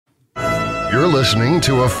You're listening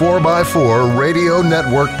to a 4x4 Radio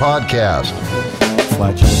Network podcast.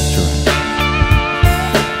 Flatulence terrain.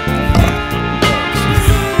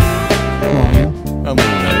 I'm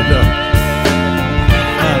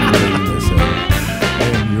leaving this in.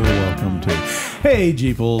 And you're welcome to. Hey,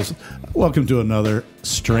 Jeeples. Welcome to another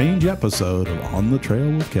strange episode of On the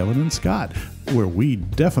Trail with Kevin and Scott, where we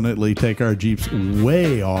definitely take our Jeeps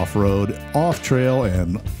way off-road, off-trail,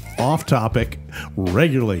 and off-topic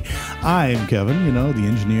regularly. I'm Kevin, the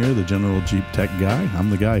engineer, the general Jeep tech guy.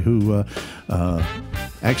 I'm the guy who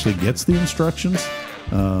actually gets the instructions,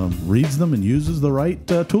 reads them, and uses the right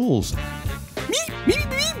tools.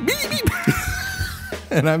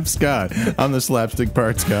 And I'm Scott. I'm the slapstick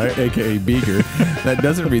parts guy, a.k.a. Beaker, that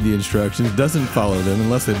doesn't read the instructions, doesn't follow them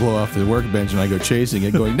unless they blow off the workbench and I go chasing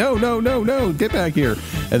it, going, no, get back here.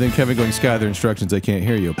 And then Kevin going, Scott, their instructions, I can't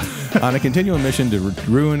hear you. On a continual mission to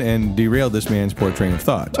ruin and derail this man's poor train of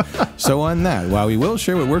thought. So on that, while we will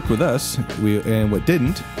share what worked with us and what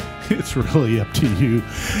didn't, it's really up to you.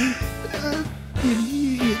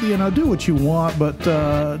 Do what you want, but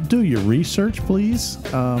do your research, please.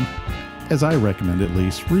 As I recommend, at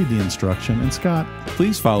least, read the instruction. And Scott,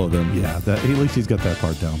 please follow them. Yeah, at least he's got that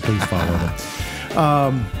part down. Please follow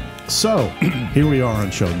them. So here we are on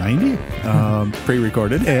show 90,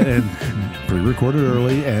 pre-recorded and pre-recorded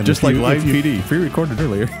early, and just like live PD, pre-recorded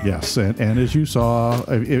earlier. Yes, and as you saw,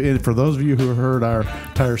 for those of you who heard our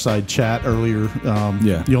tire side chat earlier,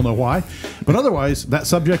 you'll know why. But otherwise, that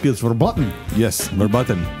subject is verboten. Yes,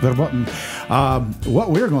 verboten.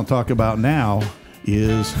 What we're going to talk about now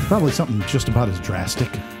is probably something just about as drastic.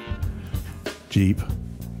 Jeep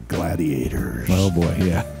Gladiators. Oh boy,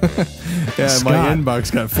 yeah. Scott, my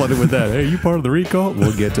inbox got flooded with that. Hey, you part of the recall?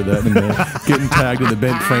 We'll get to that in a minute. Getting tagged in the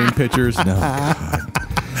bent frame pictures. No.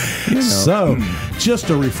 God. So,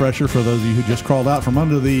 just a refresher for those of you who just crawled out from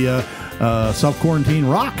under the self-quarantine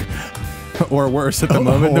rock. Or worse at the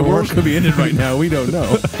moment. The world could be ended right now. We don't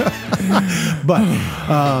know. But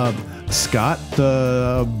Scott,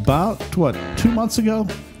 about 2 months ago?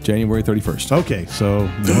 January 31st. Okay, so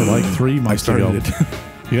more like 3 months ago. I started it.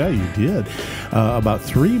 Yeah, you did. About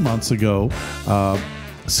 3 months ago,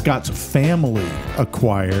 Scott's family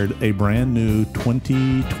acquired a brand new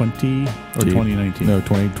 2020 or 2019? No,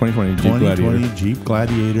 2020 Jeep Gladiator. Jeep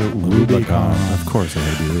Gladiator Rubicon. Of course it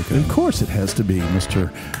had to be. Of course it has to be, Mr.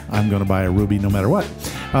 I'm going to buy a Ruby no matter what.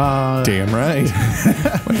 Damn right.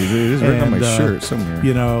 It is written on my shirt somewhere.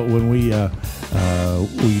 When we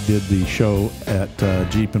did the show at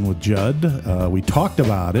Jeepin' with Judd, we talked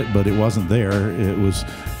about it, but it wasn't there. It was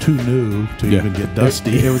too new to even get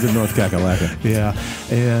dusty. It was in North Kakalaka. Yeah.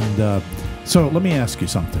 And so let me ask you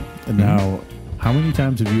something. Now, how many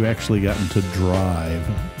times have you actually gotten to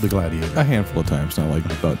drive the Gladiator? A handful of times, not like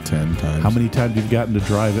about 10 times. How many times have you gotten to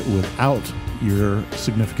drive it without your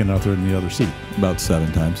significant other in the other seat? About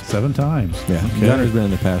 7 times. 7 times. Yeah. Okay. Gunner's been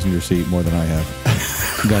in the passenger seat more than I have.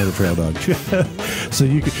 Gunner's a trail dog. So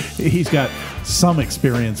he's got some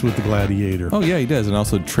experience with the Gladiator. Oh, yeah, he does. And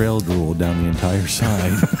also trail drool down the entire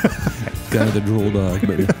side. Kind of the drool dog.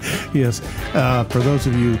 But yes. For those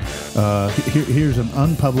of you, here's an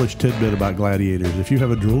unpublished tidbit about Gladiators. If you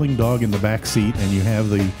have a drooling dog in the back seat and you have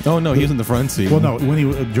the... Oh, no, he's in the front seat. Well, no,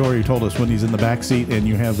 Jory told us when he's in the back seat and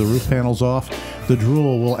you have the roof panels off, the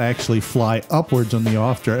drool will actually fly upwards on the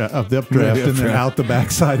updraft and then out the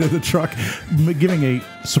back side of the truck, giving a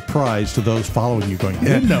surprise to those following you going, I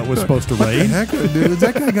didn't know it was supposed to rain. What the heck, dude?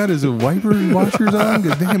 That guy got his wipers washers on?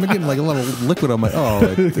 Damn, I'm getting like a little liquid on my... Oh,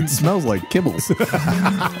 it smells like kibbles.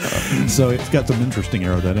 So it's got some interesting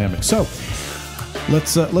aerodynamics. So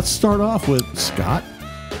let's start off with Scott.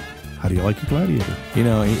 How do you like your Gladiator?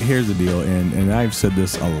 Here's the deal, and I've said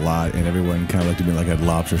this a lot, and everyone kind of looked at me like I had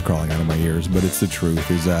lobsters crawling out of my ears, but it's the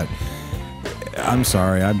truth, is that I'm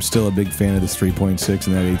sorry, I'm still a big fan of this 3.6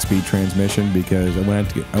 and that 8-speed transmission, because I went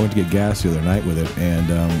to get gas the other night with it,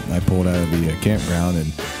 and I pulled out of the campground, and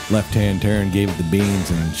left-hand turn, gave it the beans,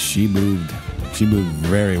 and she moved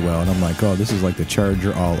very well, and I'm like, oh, this is like the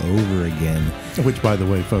Charger all over again. Which, by the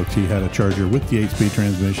way, folks, he had a Charger with the 8-speed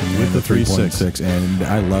transmission with the 3.6, and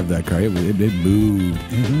I love that car. It moved,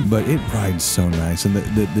 but it rides so nice, and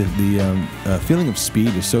the feeling of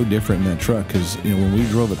speed is so different in that truck, because when we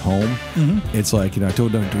drove it home, it's like, I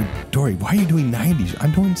told Dory, why are you doing 90s?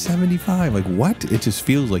 I'm doing 75. Like, what? It just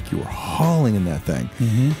feels like you were hauling in that thing.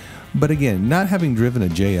 But again, not having driven a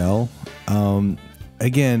JL,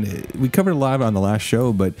 again, we covered a lot on the last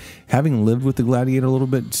show, but having lived with the Gladiator a little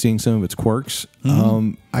bit, seeing some of its quirks,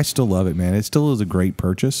 I still love it, man. It still is a great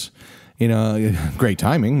purchase. Great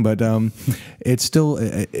timing, but it's still...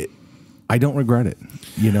 I don't regret it.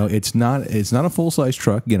 You know, it's not a full-size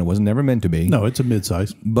truck. Again, it was never meant to be. No, it's a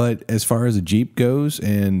midsize. But as far as a Jeep goes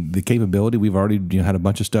and the capability, we've already had a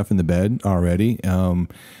bunch of stuff in the bed already.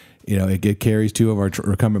 You know, it carries two of our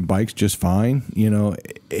recumbent bikes just fine. You know,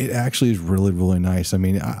 it actually is really, really nice. I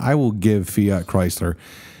mean, I will give Fiat Chrysler,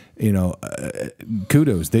 you know,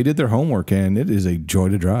 kudos. They did their homework, and it is a joy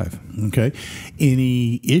to drive. Okay.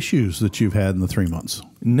 Any issues that you've had in the 3 months?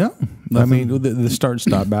 No. Nothing? I mean, the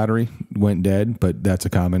start-stop battery went dead, but that's a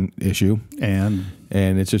common issue. And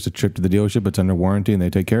it's just a trip to the dealership. It's under warranty, and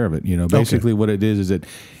they take care of it. You know, basically what it is that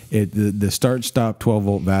the start-stop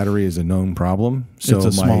 12-volt battery is a known problem. So it's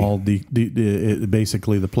a small,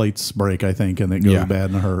 basically the plates break, I think, and it goes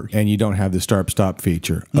bad in a hurry. And you don't have the start-stop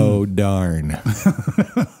feature. Oh, darn.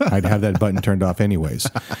 I'd have that button turned off anyways.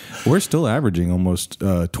 We're still averaging almost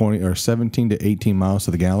 20 or 17 to 18 miles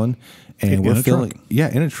to the gallon. And we're filling,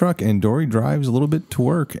 in a truck. And Dory drives a little bit to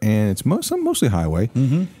work, and it's mostly highway.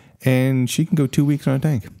 And she can go 2 weeks on a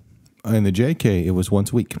tank. In the JK, it was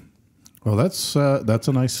once a week. Well, that's a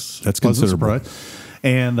nice, considerable surprise.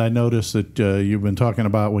 And I noticed that you've been talking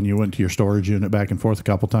about when you went to your storage unit back and forth a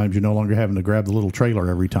couple times, you're no longer having to grab the little trailer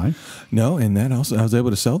every time. No, and that also I was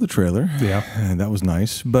able to sell the trailer. Yeah, and that was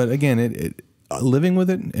nice. But again, living with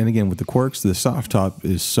it, and again with the quirks, the soft top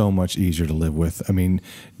is so much easier to live with. I mean,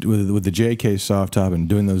 with the JK soft top and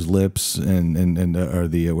doing those lips and or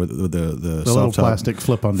the soft little top, plastic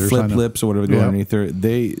flip lips or whatever go underneath there,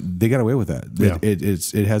 they got away with that. Yeah.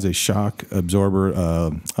 It has a shock absorber,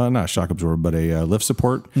 not a shock absorber, but a lift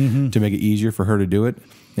support to make it easier for her to do it.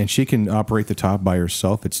 And she can operate the top by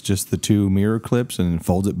herself. It's just the two mirror clips and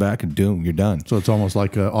folds it back and boom, you're done. So it's almost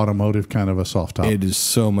like an automotive kind of a soft top. It is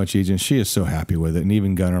so much easier. And she is so happy with it. And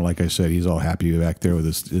even Gunner, like I said, he's all happy back there with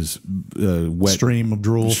his wet stream of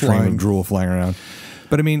drool flying around.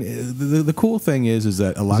 But I mean, the cool thing is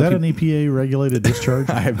that a lot of people, an EPA regulated discharge?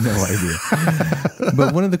 I have no idea.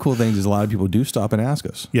 But one of the cool things is a lot of people do stop and ask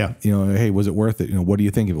us. Yeah. You know, hey, was it worth it? You know, what do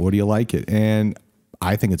you think of it? What do you like it? And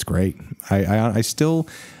I think it's great. I still,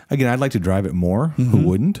 again, I'd like to drive it more. Who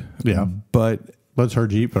wouldn't? Yeah. But it's her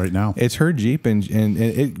Jeep right now. It's her Jeep,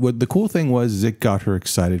 and what the cool thing was is it got her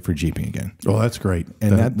excited for Jeeping again. Oh, that's great.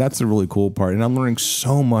 And that's the really cool part. And I'm learning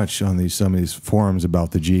so much on some of these forums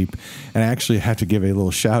about the Jeep. And I actually have to give a little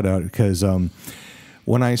shout out because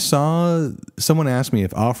when I saw someone ask me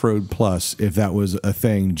if Off-Road Plus, if that was a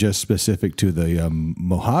thing just specific to the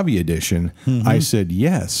Mojave Edition, I said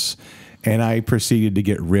yes. And I proceeded to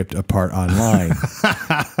get ripped apart online.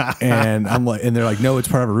 And I'm like, and they're like, no, it's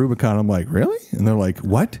part of a Rubicon. I'm like, really? And they're like,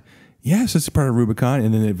 what? Yes, it's part of Rubicon.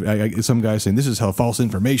 And then some guy saying, this is how false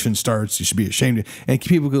information starts. You should be ashamed. And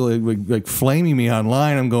people go like flaming me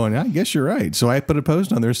online. I'm going, I guess you're right. So I put a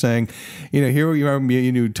post on there saying, you know, here you are,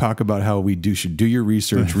 you talk about how should do your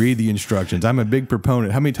research, read the instructions. I'm a big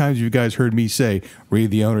proponent. How many times have you guys heard me say,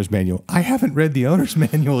 read the owner's manual? I haven't read the owner's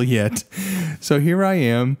manual yet. So here I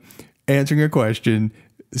am, answering a question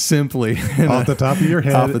simply off the top of your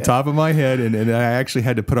head, off the top of my head, and I actually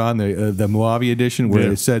had to put on the Mojave edition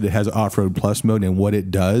where it said it has Off-Road Plus mode and what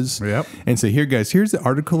it does. Yep. And say, here guys, here's the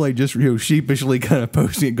article I just sheepishly kind of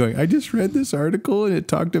posting it, going, I just read this article and it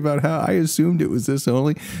talked about how I assumed it was this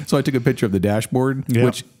only. So I took a picture of the dashboard,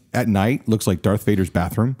 which at night looks like Darth Vader's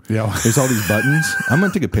bathroom. Yeah. There's all these buttons. I'm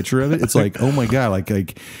going to take a picture of it. It's like, oh my God, like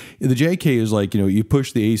the JK is like, you know, you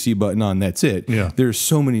push the AC button on, that's it. Yeah. There's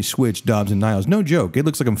so many switch knobs and dials. No joke. It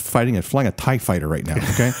looks like I'm flying a TIE fighter right now.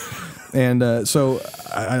 Okay. And so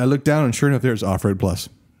I look down and sure enough, there's Off-Road Plus.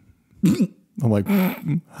 I'm like,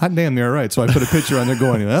 hot damn, they're right. So I put a picture on there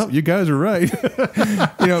going, well, you guys are right.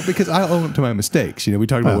 You know, because I own up to my mistakes. You know, we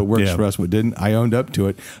talked about what works for us, what didn't. I owned up to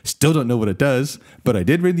it. Still don't know what it does, but I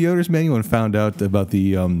did read the owner's manual and found out about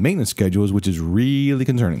the maintenance schedules, which is really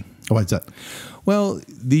concerning. Why's that? Well,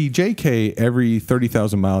 the JK, every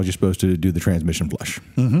 30,000 miles, you're supposed to do the transmission flush.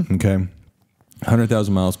 Okay.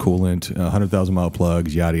 100,000 miles coolant, 100,000 mile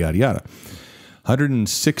plugs, yada, yada, yada.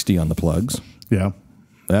 160 on the plugs. Yeah.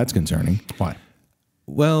 That's concerning. Why?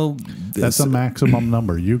 Well, that's a maximum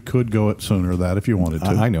number. You could go it sooner than that if you wanted to.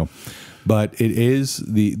 I know. But it is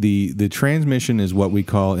the transmission is what we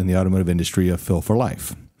call in the automotive industry a fill for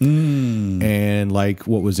life. And like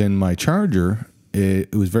what was in my Charger,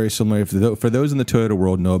 it was very similar. For those in the Toyota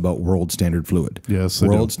world know about world standard fluid. Yes,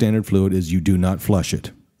 world standard fluid is you do not flush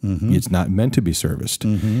it. It's not meant to be serviced.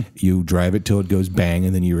 You drive it till it goes bang,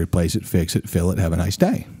 and then you replace it, fix it, fill it, have a nice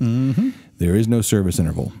day. There is no service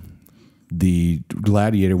interval. The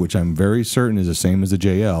Gladiator, which I'm very certain is the same as the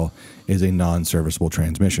JL, is a non-serviceable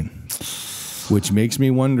transmission. which makes me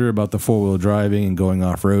wonder about the 4-wheel driving and going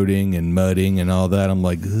off-roading and mudding and all that. I'm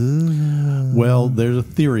like, ugh. Well, there's a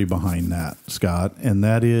theory behind that, Scott, and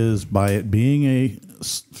that is by it being a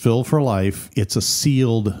fill for life, it's a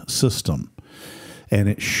sealed system, and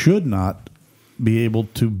it should not be able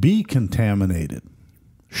to be contaminated.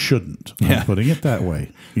 Shouldn't. I'm putting it that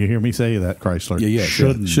way. You hear me say that, Chrysler? Yeah.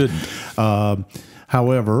 Shouldn't.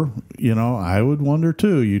 However, I would wonder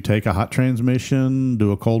too. You take a hot transmission,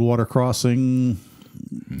 do a cold water crossing.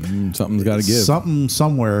 Something's got to give. Something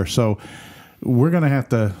somewhere. So we're going to have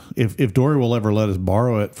to, if Dory will ever let us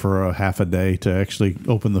borrow it for a half a day to actually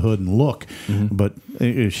open the hood and look. Mm-hmm. But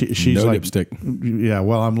she's no like, dipstick. Yeah,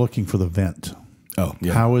 well, I'm looking for the vent. Oh,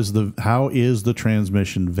 yeah. How is the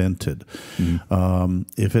transmission vented? Mm-hmm.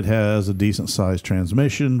 If it has a decent sized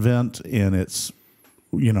transmission vent and it's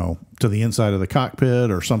to the inside of the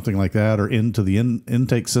cockpit or something like that, or into the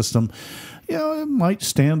intake system, it might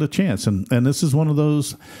stand a chance. And this is one of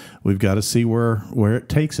those, we've got to see where it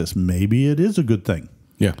takes us. Maybe it is a good thing.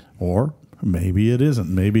 Yeah. Or maybe it isn't.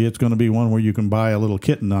 Maybe it's going to be one where you can buy a little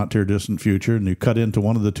kit in not too distant future, and you cut into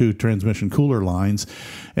one of the two transmission cooler lines,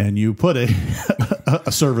 and you put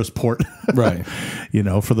a service port, right?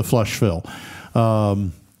 For the flush fill.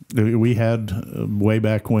 We had way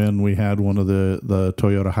back when we had one of the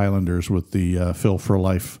Toyota Highlanders with the fill for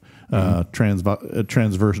life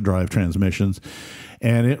transverse drive transmissions.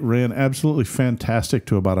 And it ran absolutely fantastic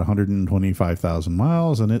to about 125,000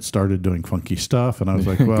 miles, and it started doing funky stuff. And I was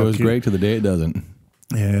like, well, it goes great to the day it doesn't.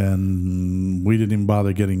 And we didn't even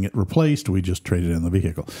bother getting it replaced. We just traded in the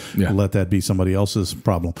vehicle. Yeah. Let that be somebody else's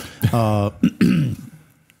problem.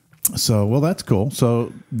 So, well, that's cool.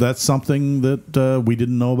 So that's something that we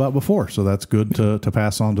didn't know about before. So that's good to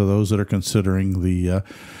pass on to those that are considering the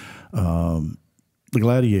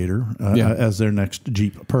Gladiator as their next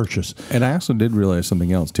Jeep purchase. And I also did realize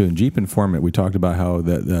something else too. In Jeep Informant, we talked about how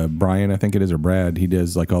the Brian, I think it is, or Brad, he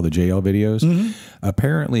does like all the JL videos. Mm-hmm.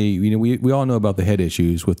 Apparently, we all know about the head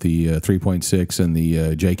issues with the 3.6 and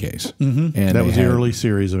the JKs. Mm-hmm. And that was the early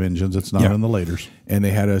series of engines. It's not in the laters. And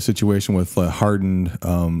they had a situation with hardened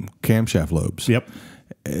camshaft lobes. Yep,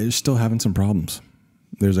 they're still having some problems.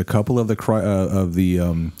 There's a couple of the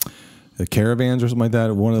Caravans or something like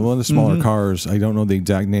that. One of the smaller cars. I don't know the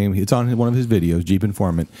exact name. It's on one of his videos, Jeep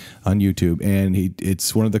Informant, on YouTube, and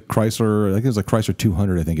it's one of the Chrysler. I think it was a Chrysler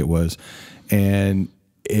 200. I think it was, and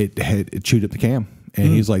it chewed up the cam. And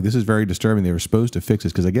he's like, "This is very disturbing." They were supposed to fix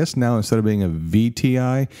this because I guess now instead of being a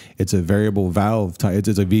VTI, it's a variable valve. It's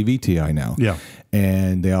a VVTI now. Yeah.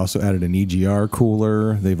 And they also added an EGR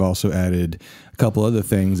cooler. They've also added a couple other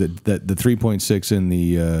things that the 3.6 in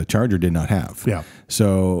the Charger did not have. Yeah.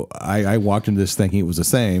 So I walked into this thinking it was the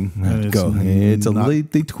same.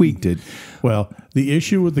 They tweaked it. Well, the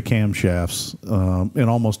issue with the camshafts in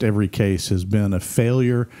almost every case has been a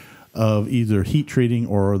failure of either heat treating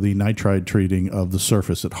or the nitride treating of the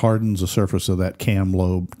surface. It hardens the surface of that cam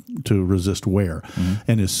lobe to resist wear. Mm-hmm.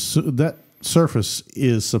 And that surface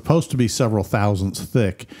is supposed to be several thousandths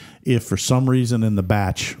thick. If for some reason in the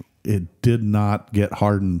batch it did not get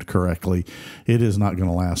hardened correctly, it is not going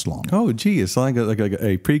to last long. Oh, gee, it's like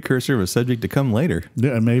a precursor of a subject to come later.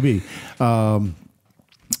 Yeah, maybe.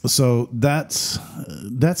 So that's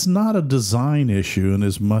not a design issue in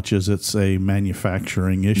as much as it's a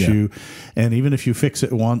manufacturing issue. Yeah. And even if you fix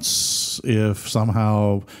it once, if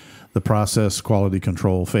somehow the process quality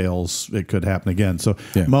control fails, it could happen again. So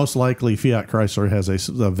most likely Fiat Chrysler has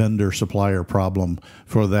a vendor supplier problem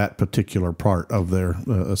for that particular part of their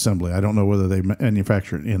assembly. I don't know whether they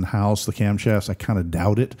manufacture it in-house, the camshafts. I kind of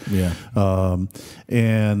doubt it. Yeah.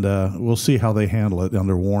 And we'll see how they handle it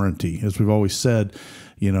under warranty. As we've always said,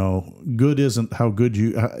 good isn't how good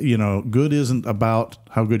good isn't about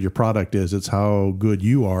how good your product is. It's how good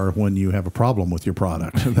you are when you have a problem with your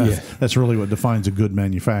product. That's really what defines a good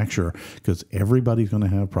manufacturer, because everybody's going to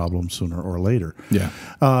have problems sooner or later. Yeah.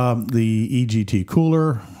 The EGT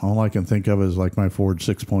cooler, all I can think of is like my Ford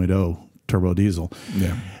 6.0 turbo diesel.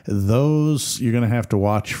 Yeah. Those you're going to have to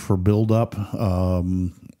watch for buildup.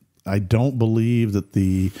 I don't believe that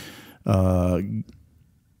the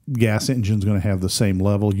gas engine is going to have the same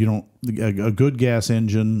level. A good gas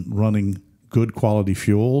engine running good quality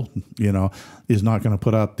fuel, is not going to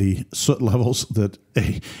put out the soot levels that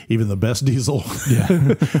even the best diesel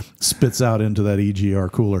spits out into that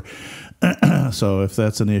EGR cooler. So if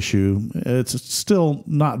that's an issue, it's still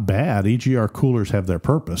not bad. EGR coolers have their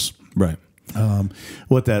purpose. Right.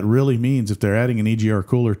 What that really means, if they're adding an EGR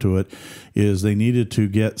cooler to it, is they needed to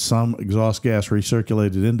get some exhaust gas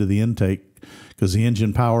recirculated into the intake because the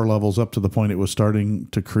engine power levels up to the point it was starting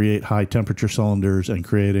to create high temperature cylinders and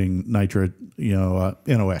creating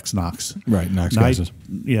NOx NOx. Right, NOx gases.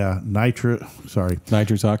 Nitrous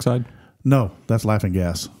oxide? No, that's laughing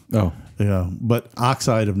gas. Oh. Yeah, but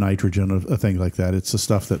oxide of nitrogen, a thing like that. It's the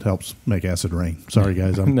stuff that helps make acid rain. Sorry,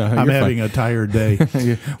 guys. I'm having a tired day.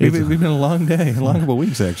 We've been a long day, a long couple of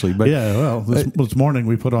weeks, actually. But yeah, well, this morning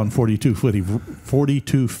we put on 42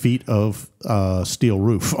 feet of steel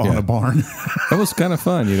roof on a barn. That was kind of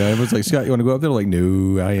fun. It was like, Scott, you want to go up there? Like,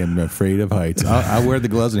 no, I am afraid of heights. I'll wear the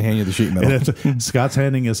gloves and hand you the sheet metal. Scott's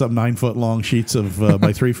handing us up 9-foot long sheets of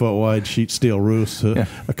by 3-foot wide sheet steel roofs. A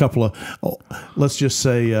couple of, let's just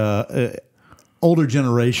say, older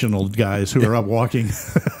generational guys who are up walking.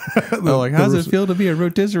 How's it feel to be a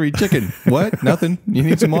rotisserie chicken? What? Nothing? You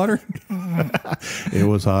need some water? It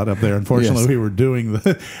was hot up there. Unfortunately, we were doing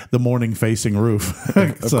the morning facing roof.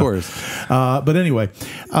 Of course. But anyway.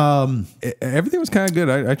 Everything was kind of good.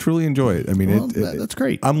 I truly enjoy it. I mean, that's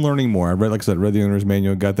great. I'm learning more. I read the owner's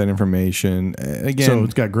manual, got that information. Again, so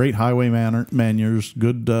it's got great highway manners,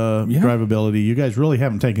 good drivability. You guys really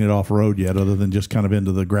haven't taken it off road yet, other than just kind of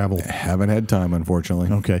into the gravel. Haven't had time, unfortunately.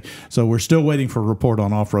 Okay. So we're still waiting for a report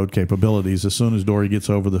on off-road capabilities as soon as Dory gets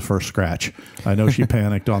over the first scratch. I know she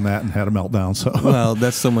panicked on that and had a meltdown. So well,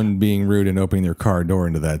 that's someone being rude and opening their car door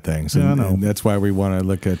into that thing. So I know. And that's why we want to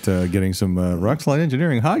look at getting some Rockslide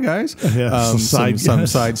Engineering. Hi, guys. Yeah, some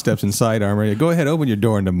side steps and side armor. Go ahead, open your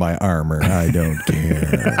door into my armor. I don't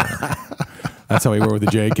care. That's how we were with the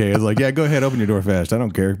JK. It's like, yeah, go ahead, open your door fast. I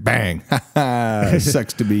don't care. Bang.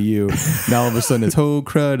 Sucks to be you. Now all of a sudden it's, oh,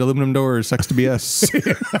 crud, aluminum doors. Sucks to be us.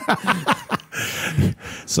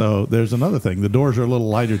 So there's another thing. The doors are a little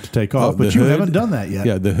lighter to take off, but you haven't done that yet.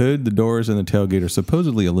 Yeah, the hood, the doors, and the tailgate are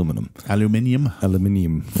supposedly aluminum. Aluminium?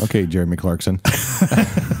 Okay, Jeremy Clarkson.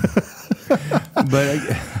 But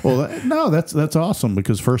that's awesome,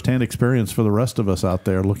 because firsthand experience for the rest of us out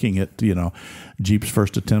there looking at Jeep's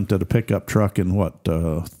first attempt at a pickup truck in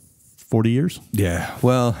 40 years. Yeah.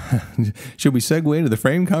 Well, should we segue into the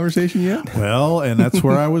frame conversation yet? Well, and that's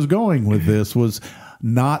where I was going with this. Was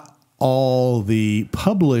not all the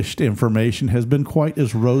published information has been quite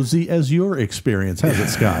as rosy as your experience, has it,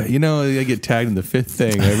 Scott? I get tagged in the fifth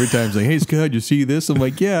thing every time. It's like, hey, Scott, you see this? I'm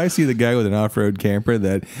like, yeah, I see the guy with an off-road camper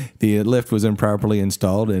that the lift was improperly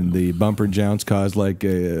installed and the bumper jounce caused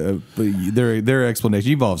their explanation.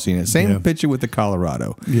 You've all seen it. Same picture with the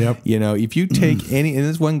Colorado. Yep. If you take any, and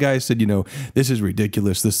this one guy said, this is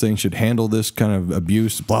ridiculous. This thing should handle this kind of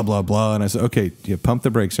abuse, blah, blah, blah. And I said, okay, pump the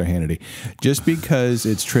brakes there, Hannity. Just because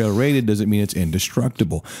it's trail rated doesn't mean it's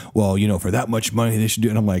indestructible. Well, for that much money they should do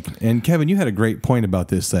it. And I'm like, and Kevin, you had a great point about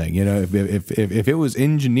this thing. If it was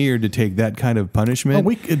engineered to take that kind of punishment,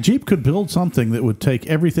 Jeep could build something that would take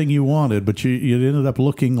everything you wanted, but you ended up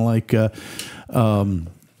looking like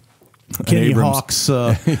Kenny Hawk's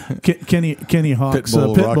Kenny Hawk's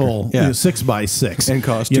Pitbull 6x6 and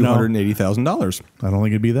cost $280,000. I don't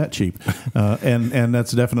think it'd be that cheap, and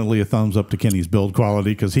that's definitely a thumbs up to Kenny's build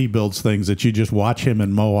quality, because he builds things that you just watch him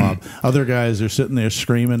in Moab. Other guys are sitting there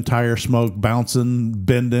screaming, tire smoke bouncing,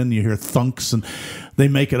 bending. You hear thunks, and they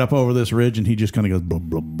make it up over this ridge, and he just kind of goes boom,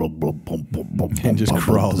 boom, boom, boom, boom, boom, boom, and just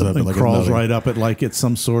crawls up, and crawls right up it like it's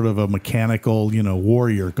some sort of a mechanical,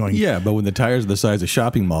 warrior going. Yeah, but when the tires are the size of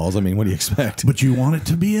shopping malls, I mean, what do you expect? But you want it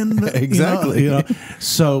to be in the, exactly.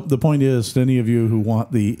 So the point is, to any of you who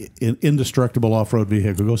want the indestructible off-road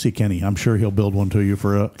vehicle, go see Kenny. I'm sure he'll build one to you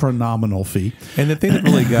for a nominal fee. And the thing that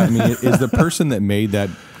really got me is the person that made that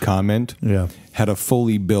comment had a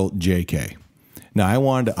fully built JK. Now,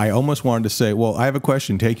 I almost wanted to say, well, I have a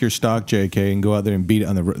question. Take your stock JK and go out there and beat it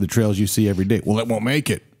on the trails you see every day. Well, it won't make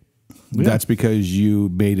it. Yeah. That's because you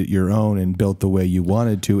made it your own and built the way you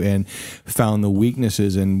wanted to and found the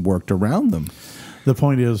weaknesses and worked around them. The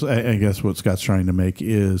point is, I guess what Scott's trying to make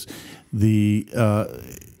is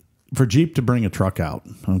for Jeep to bring a truck out,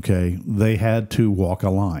 okay, they had to walk a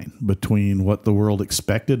line between what the world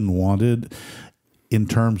expected and wanted in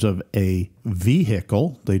terms of a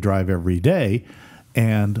vehicle they drive every day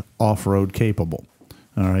and off-road capable.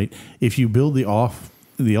 All right. If you build the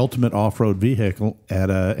ultimate off-road vehicle at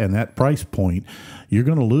that price point, you're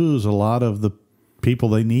going to lose a lot of the people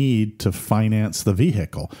they need to finance the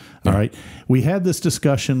vehicle. All right. We had this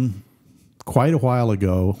discussion quite a while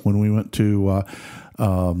ago when we went to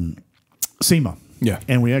SEMA. Yeah.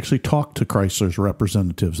 And we actually talked to Chrysler's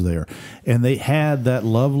representatives there, and they had that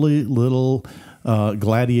lovely little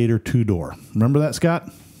Gladiator 2-door. Remember that, Scott?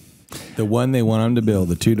 The one they want them to build,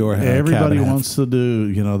 the 2-door. Everybody wants to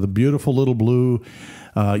do, the beautiful little blue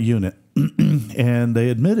unit. And they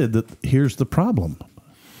admitted that here's the problem.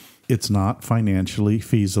 it's not financially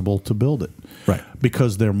feasible to build it. Right.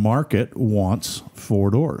 Because their market wants 4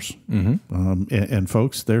 doors. And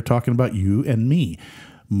folks, they're talking about you and me.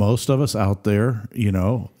 Most of us out there,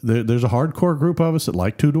 there's a hardcore group of us that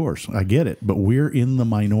like 2 doors. I get it, but we're in the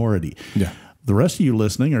minority. Yeah. The rest of you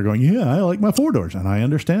listening are going, yeah, I like my 4 doors. And I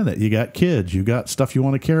understand that. You got kids. You got stuff you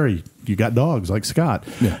want to carry. You got dogs like Scott.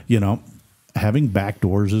 Yeah. Having back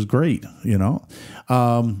doors is great,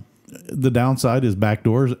 The downside is back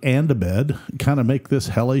doors and a bed kind of make this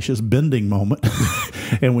hellacious bending moment.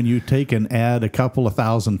 And when you take and add a couple of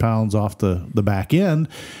 1,000 pounds off the back end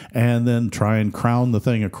and then try and crown the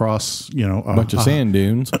thing across, a bunch of sand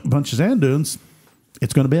dunes. A bunch of sand dunes,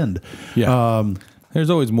 it's going to bend. Yeah. There's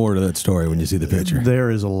always more to that story when you see the picture. There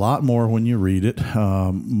is a lot more when you read it.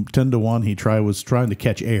 10 to 1, he was trying to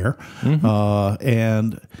catch air.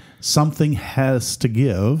 And something has to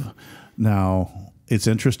give. Now, it's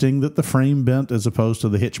interesting that the frame bent as opposed to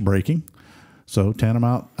the hitch breaking. So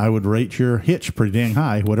tantamount, I would rate your hitch pretty dang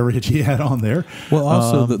high, whatever hitch you had on there. Well,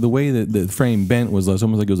 also the way that the frame bent was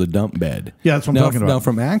almost like it was a dump bed. Yeah, that's what I'm talking about. Now,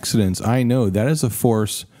 from accidents, I know that is a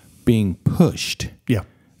force being pushed. Yeah.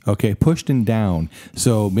 Okay, pushed and down.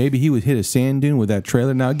 So maybe he would hit a sand dune with that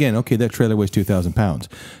trailer. Now, again, okay, that trailer weighs 2,000 pounds.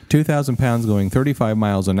 2,000 pounds going 35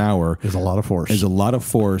 miles an hour is a lot of force. Is a lot of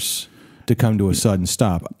force to come to a sudden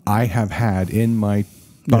stop. I have had in my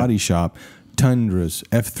body shop Tundras,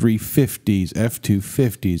 F350s,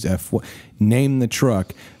 F250s, name the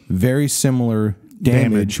truck, very similar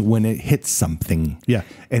damage when it hits something. Yeah,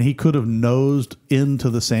 and he could have nosed into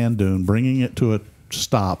the sand dune, bringing it to a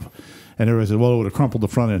stop. And everybody said, well, it would have crumpled the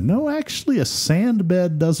front end. No, actually, a sand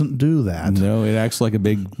bed doesn't do that. No, it acts like a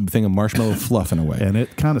big thing of marshmallow fluff in a way. And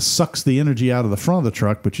it kind of sucks the energy out of the front of the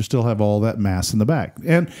truck, but you still have all that mass in the back.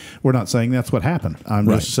 And we're not saying that's what happened. I'm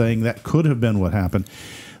just saying that could have been what happened.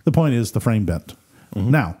 The point is the frame bent.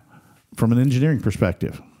 Now, from an engineering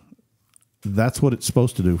perspective, that's what it's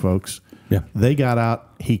supposed to do, folks. Yeah. They got out.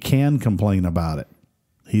 He can complain about it.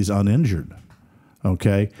 He's uninjured.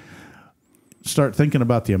 Okay? Start thinking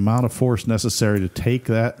about the amount of force necessary to take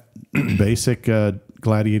that basic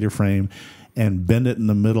Gladiator frame and bend it in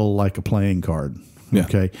the middle like a playing card. Yeah.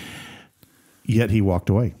 Okay. Yet he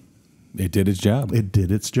walked away. It did its job. It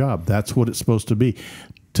did its job. That's what it's supposed to be.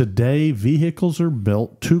 Today, vehicles are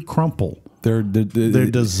built to crumple. They're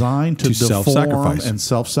designed to deform self-sacrifice and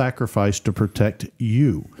self-sacrifice to protect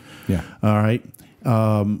you. Yeah. All right.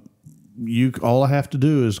 All I have to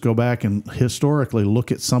do is go back and historically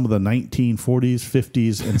look at some of the 1940s,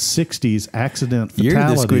 50s, and 60s accident fatalities.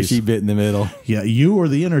 You're the squishy bit in the middle. Yeah, you are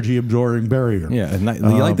the energy absorbing barrier. Yeah,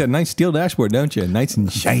 you like that nice steel dashboard, don't you? Nice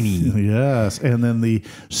and shiny. Yes, and then the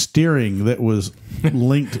steering that was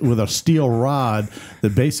linked with a steel rod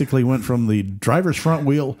that basically went from the driver's front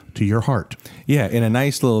wheel to your heart. Yeah, in a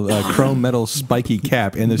nice little chrome metal spiky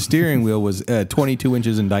cap, and the steering wheel was 22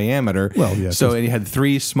 inches in diameter. Well, yes. So it had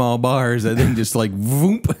 3 small bars that then just like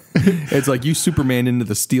whoop. It's like you Superman into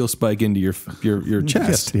the steel spike into your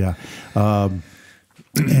chest. Yes, yeah.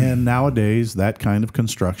 And nowadays, that kind of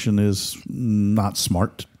construction is not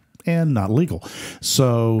smart and not legal.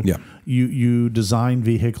 So you design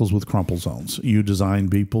vehicles with crumple zones. You design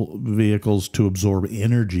vehicles to absorb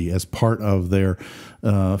energy as part of their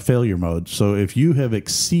failure mode. So if you have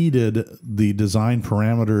exceeded the design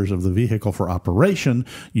parameters of the vehicle for operation,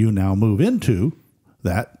 you now move into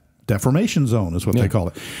that deformation zone is what they call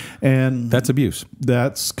it. And that's abuse.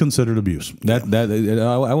 That's considered abuse. I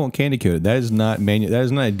won't candy coat it. That is not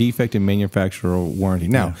a defect in manufacturer warranty.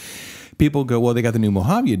 Now, people go, well, they got the new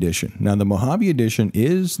Mojave Edition. Now, the Mojave Edition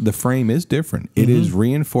the frame is different. It is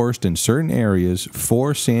reinforced in certain areas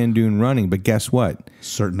for sand dune running, but guess what?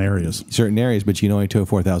 Certain areas, but you can only tow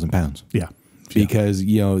 4,000 pounds. Yeah. Because,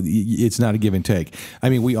 it's not a give and take. I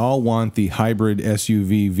mean, we all want the hybrid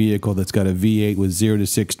SUV vehicle that's got a V8 with 0 to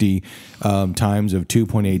 60 times of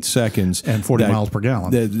 2.8 seconds. And 40 miles per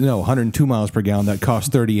gallon. 102 miles per gallon that costs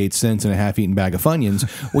 38 cents and a half-eaten bag of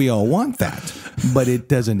Funyuns. We all want that, but it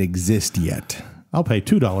doesn't exist yet. I'll pay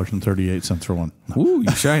 $2.38 for one. Ooh,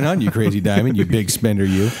 you shine on, you crazy diamond, you big spender,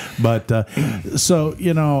 you. But so,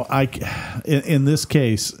 in this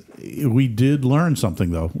case, we did learn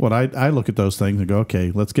something, though. What I look at those things and go,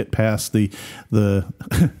 okay, let's get past the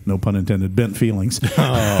no pun intended, bent feelings.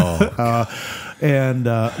 And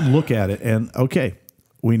look at it. And, okay,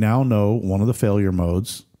 we now know one of the failure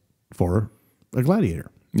modes for a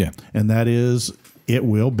Gladiator. Yeah. And that is it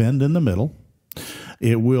will bend in the middle.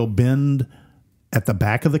 It will bend at the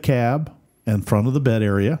back of the cab and front of the bed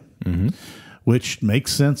area, which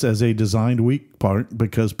makes sense as a designed weak part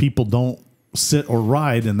because people don't sit or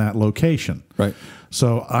ride in that location. Right.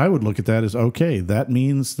 So I would look at that as, okay, that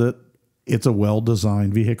means that it's a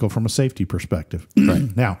well-designed vehicle from a safety perspective.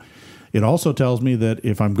 Right. Now, it also tells me that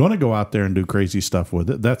if I'm going to go out there and do crazy stuff with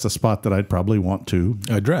it, that's a spot that I'd probably want to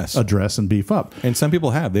address and beef up. And some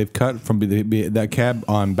people have. They've cut from that cab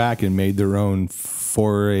on back and made their own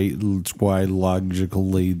 4-wide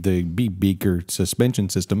logically the beaker suspension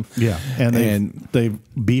system. Yeah, and they've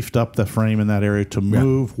beefed up the frame in that area to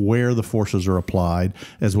move where the forces are applied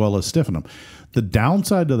as well as stiffen them. The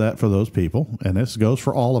downside to that for those people, and this goes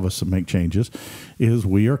for all of us that make changes, is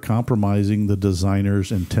we are compromising the designer's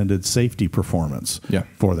intended safety performance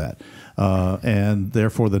for that. And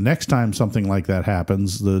therefore, the next time something like that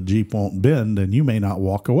happens, the Jeep won't bend and you may not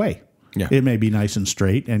walk away. Yeah. It may be nice and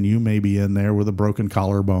straight, and you may be in there with a broken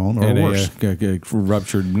collarbone or worse. A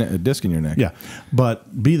ruptured disc in your neck. Yeah,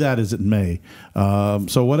 but be that as it may.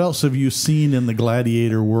 So what else have you seen in the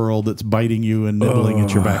Gladiator world that's biting you and nibbling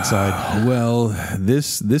at your backside? Well,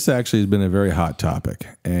 this actually has been a very hot topic,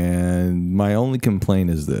 and my only complaint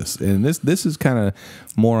is this. And this is kind of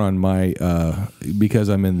more on my, because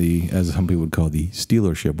I'm in the, as some people would call the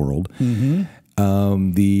stealership world,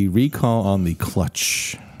 the recall on the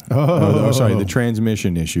clutch. The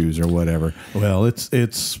transmission issues or whatever. Well,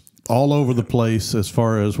 it's all over the place as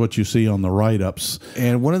far as what you see on the write-ups.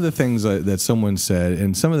 And one of the things that someone said,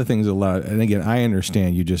 and some of the things and again, I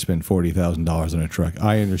understand you just spent $40,000 on a truck.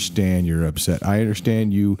 I understand you're upset. I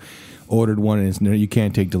understand you ordered one and you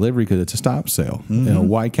can't take delivery because it's a stop sale. You know,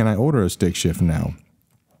 why can't I order a stick shift now?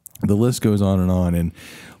 The list goes on. And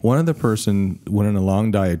one of the person went on a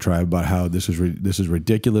long diatribe about how this is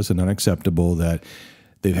ridiculous and unacceptable that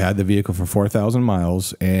they've had the vehicle for 4,000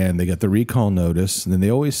 miles, and they got the recall notice. And then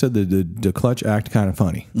they always said that the clutch acted kind of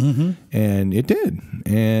funny. And it did.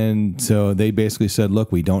 And so they basically said,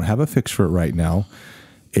 look, we don't have a fix for it right now.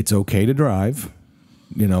 It's okay to drive.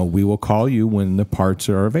 You know, we will call you when the parts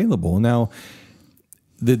are available. Now,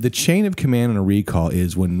 the chain of command on a recall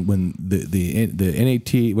is when the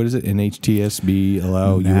NAT, what is it, NHTSB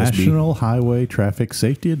allow USB? National Highway Traffic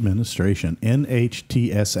Safety Administration,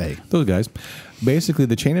 NHTSA. Those guys. Basically,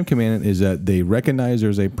 the chain of command is that they recognize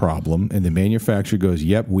there's a problem, and the manufacturer goes,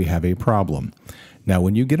 yep, we have a problem. Now,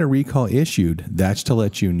 when you get a recall issued, that's to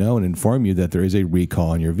let you know and inform you that there is a recall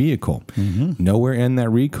on your vehicle. Nowhere in that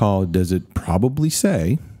recall does it probably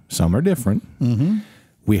say, some are different,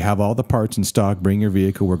 we have all the parts in stock, bring your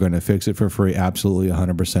vehicle, we're going to fix it for free, absolutely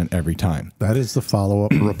 100% every time. That is the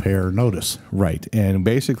follow-up repair notice. Right. And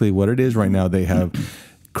basically what it is right now, they have,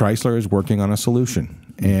 Chrysler is working on a solution.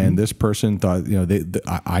 And this person thought, you know,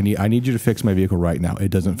 I need you to fix my vehicle right now. It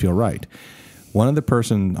doesn't feel right. One of the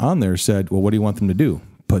person on there said, well, what do you want them to do?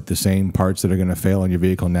 Put the same parts that are going to fail on your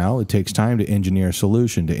vehicle now? It takes time to engineer a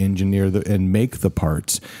solution, to engineer and make the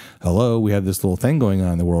parts. Hello, we have this little thing going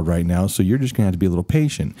on in the world right now, so you're just going to have to be a little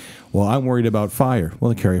patient. Well, I'm worried about fire.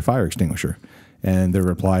 Well, carry a fire extinguisher. And the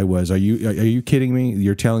reply was, are you kidding me?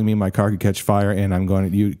 You're telling me my car could catch fire and I'm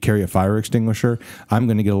going to carry a fire extinguisher? I'm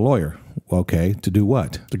going to get a lawyer. Okay, to do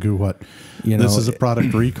what? To do what? You know, this is a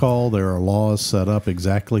product recall. There are laws set up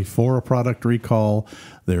exactly for a product recall.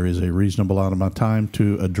 There is a reasonable amount of time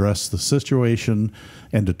to address the situation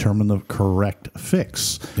and determine the correct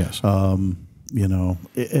fix. Yes. You know,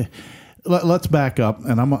 let's back up,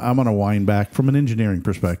 and I'm going to wind back from an engineering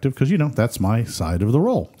perspective because, you know, that's my side of the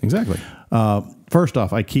role. Exactly. First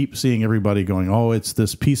off, I keep seeing everybody going, oh, it's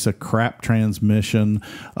this piece of crap transmission.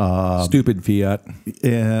 Stupid Fiat.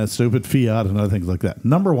 Yeah, stupid Fiat and other things like that.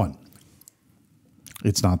 Number one,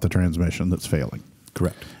 it's not the transmission that's failing.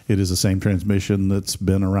 Correct. It is the same transmission that's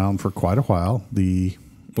been around for quite a while.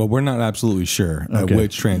 Well, we're not absolutely sure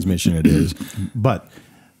which transmission it is. But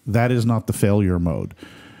that is not the failure mode.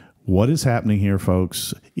 What is happening here,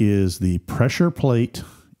 folks, is the pressure plate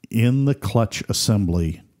in the clutch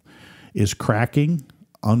assembly is cracking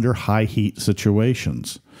under high heat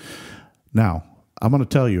situations. Now, I'm going to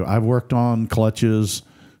tell you, I've worked on clutches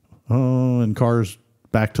in cars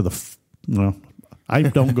back to I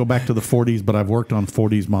don't go back to the 40s, but I've worked on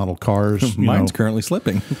 40s model cars. Mine's currently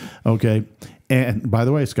slipping. Okay. And by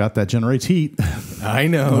the way, Scott, that generates heat. I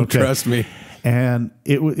know. Okay. Trust me. And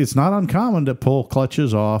it's not uncommon to pull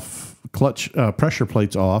clutches off, pressure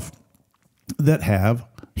plates off that have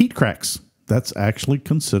heat cracks. That's actually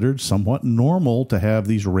considered somewhat normal to have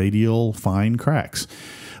these radial fine cracks.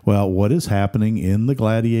 Well, what is happening in the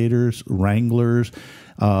Gladiators, Wranglers,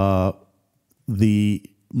 the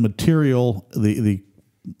material, the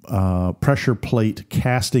pressure plate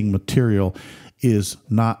casting material is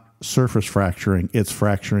not surface fracturing, it's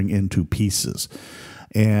fracturing into pieces.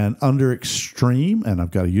 And under extreme, and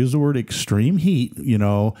I've got to use the word extreme heat,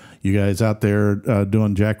 you guys out there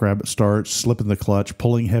doing jackrabbit starts, slipping the clutch,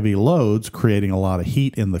 pulling heavy loads, creating a lot of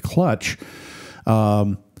heat in the clutch,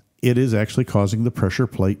 it is actually causing the pressure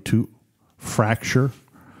plate to fracture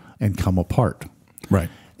and come apart. Right.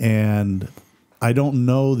 And I don't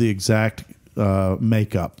know the exact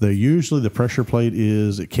makeup. Usually the pressure plate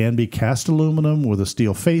it can be cast aluminum with a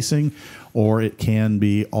steel facing, or it can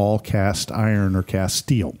be all cast iron or cast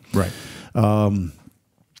steel. Right.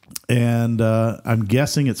 And I'm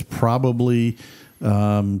guessing it's probably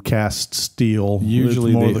cast steel.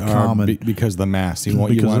 Usually more they the are common because of the mass. You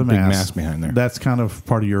want a big mass behind there. That's kind of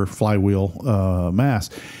part of your flywheel mass.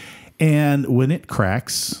 And when it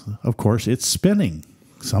cracks, of course, it's spinning,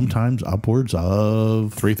 sometimes upwards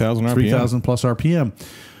of 3,000 RPM. 3,000 plus RPM.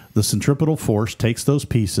 The centripetal force takes those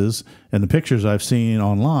pieces, and the pictures I've seen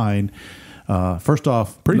online, first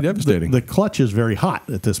off, pretty devastating. The clutch is very hot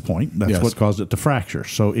at this point. That's what caused it to fracture.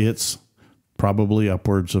 So it's probably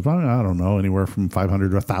upwards of, I don't know, anywhere from 500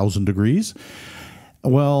 to 1,000 degrees.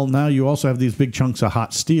 Well, now you also have these big chunks of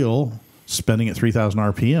hot steel spinning at 3,000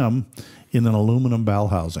 RPM in an aluminum bell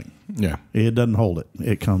housing. Yeah. It doesn't hold it.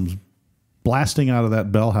 It comes blasting out of that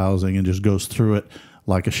bell housing and just goes through it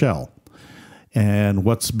like a shell. And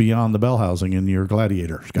what's beyond the bell housing in your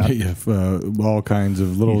Gladiator, Scott? You have all kinds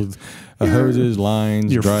of little hoses,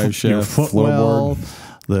 lines, drive shaft, your footwell, floorboard.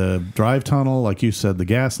 the drive tunnel, like you said, the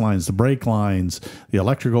gas lines, the brake lines, the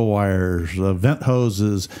electrical wires, the vent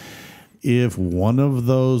hoses. If one of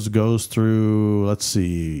those goes through, let's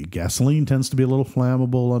see, gasoline tends to be a little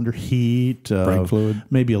flammable under heat. Brake fluid.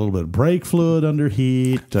 Maybe a little bit of brake fluid under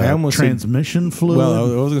heat. Transmission fluid. Well, I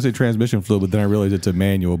was going to say transmission fluid, but then I realized it's a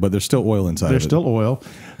manual, but there's still oil inside There's of it. still oil.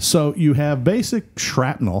 So you have basic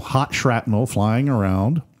shrapnel, hot shrapnel flying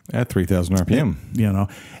around. At 3,000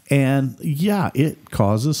 RPM. And yeah, it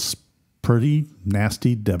causes pretty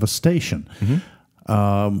nasty devastation.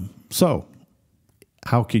 Mm-hmm. So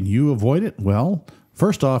how can you avoid it? Well,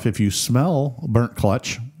 first off, if you smell burnt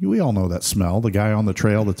clutch, we all know that smell. The guy on the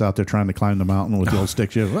trail that's out there trying to climb the mountain with the old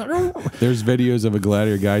stick shift. There's videos of a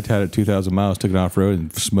Gladiator guy tied at 2,000 miles, took it off road,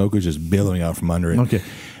 and smoke was just billowing out from under it. Okay.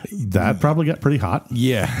 That probably got pretty hot.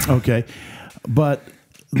 Yeah. Okay. But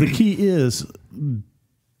the key is,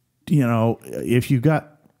 if you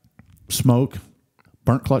got smoke,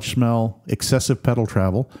 burnt clutch smell, excessive pedal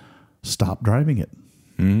travel, stop driving it.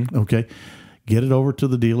 Mm-hmm. Okay. Get it over to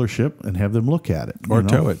the dealership and have them look at it. Or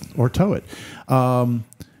tow it. Or tow it.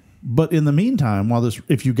 But in the meantime,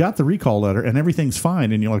 if you got the recall letter and everything's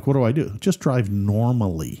fine and you're like, what do I do? Just drive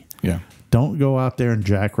normally. Yeah. Don't go out there and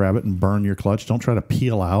jackrabbit and burn your clutch. Don't try to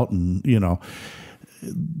peel out and,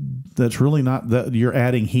 that's really not that you're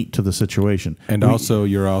adding heat to the situation. And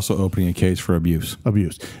you're also opening a case for abuse.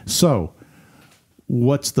 So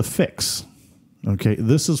what's the fix? Okay,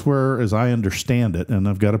 this is where, as I understand it, and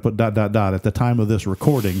I've got to put ... at the time of this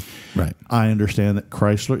recording, right? I understand that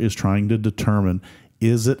Chrysler is trying to determine,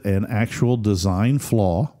 is it an actual design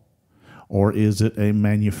flaw or is it a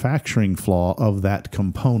manufacturing flaw of that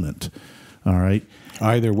component? All right.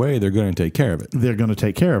 Either way, they're going to take care of it. They're going to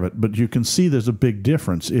take care of it. But you can see there's a big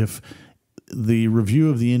difference. If the review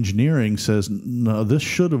of the engineering says, no, this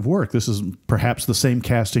should have worked. This is perhaps the same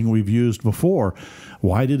casting we've used before.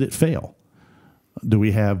 Why did it fail? Do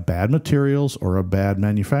we have bad materials or a bad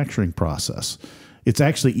manufacturing process? It's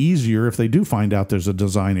actually easier if they do find out there's a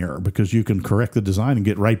design error because you can correct the design and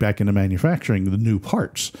get right back into manufacturing the new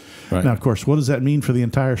parts. Right. Now, of course, what does that mean for the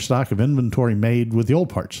entire stock of inventory made with the old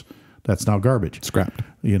parts? That's now garbage. Scrapped.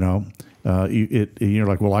 You're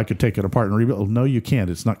like, well, I could take it apart and rebuild. No, you can't.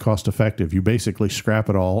 It's not cost effective. You basically scrap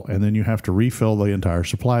it all, and then you have to refill the entire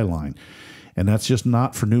supply line. And that's just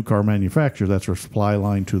not for new car manufacturers. That's a supply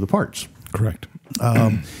line to the parts. Correct.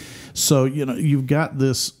 So, you've got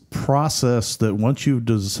this process that once you've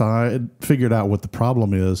figured out what the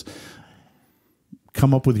problem is,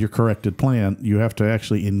 come up with your corrected plan, you have to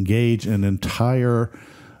actually engage an entire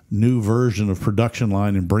new version of production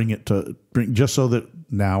line and bring just so that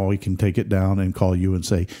now we can take it down and call you and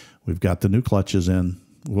say, we've got the new clutches in,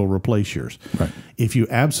 we'll replace yours. Right. If you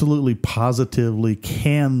absolutely positively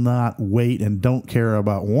cannot wait and don't care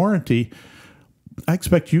about warranty, I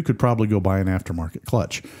expect you could probably go buy an aftermarket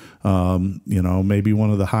clutch. Maybe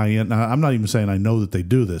one of the high end. Now, I'm not even saying I know that they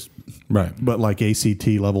do this, right? But like ACT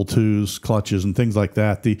level 2s clutches and things like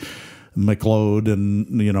that, the McLeod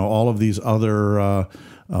and all of these other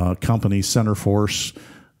companies, Centerforce,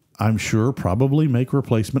 I'm sure probably make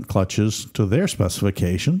replacement clutches to their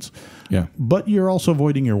specifications. Yeah, but you're also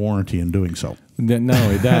voiding your warranty in doing so. Not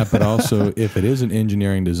only that, but also if it is an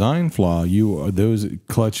engineering design flaw, those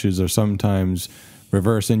clutches are sometimes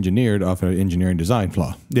reverse engineered off an engineering design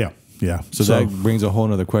flaw. Yeah. So that brings a whole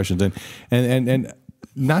nother question. And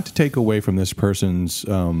not to take away from this person's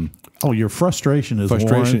your frustration is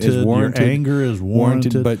warranted. Your anger is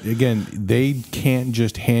warranted. But again, they can't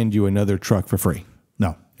just hand you another truck for free.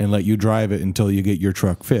 No. And let you drive it until you get your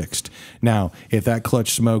truck fixed. Now, if that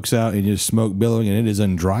clutch smokes out and you smoke billowing and it is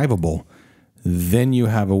undrivable, then you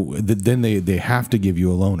have then they have to give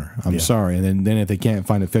you a loaner. I'm sorry. And then if they can't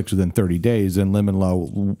find it fixed within 30 days, then limit law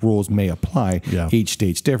rules may apply. Yeah. Each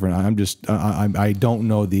state's different. I don't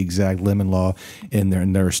know the exact limit law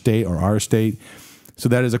in their state or our state. So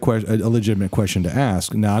that is a legitimate question to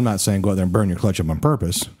ask. Now, I'm not saying go out there and burn your clutch up on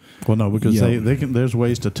purpose. Well, no, because they can. There's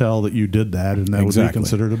ways to tell that you did that, and that would be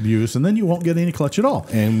considered abuse, and then you won't get any clutch at all,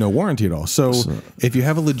 and no warranty at all. So if you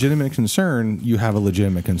have a legitimate concern, you have a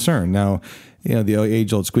legitimate concern. Now, the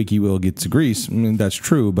age-old squeaky wheel gets the grease. I mean, that's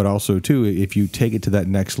true, but also too, if you take it to that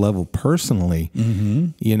next level personally,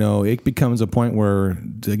 it becomes a point where,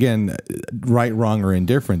 again, right, wrong, or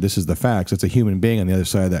indifferent. This is the facts. It's a human being on the other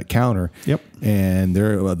side of that counter. Yep. And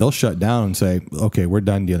they'll shut down and say, "Okay, we're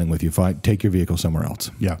done dealing with you. Fine, take your vehicle somewhere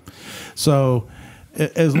else." Yeah. So,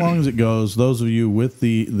 as long as it goes, those of you with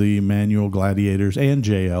the manual Gladiators and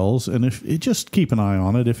JLs, and if just keep an eye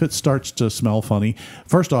on it. If it starts to smell funny,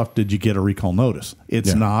 first off, did you get a recall notice?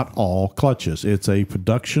 It's not all clutches. It's a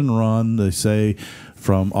production run. They say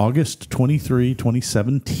from August 23,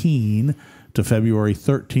 2017 to February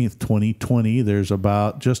 13th, 2020. There's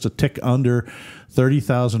about just a tick under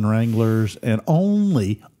 30,000 Wranglers and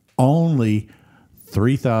only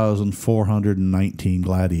 3,419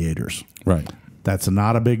 Gladiators. Right. That's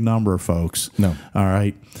not a big number, folks. No. All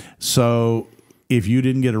right. So if you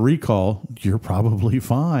didn't get a recall, you're probably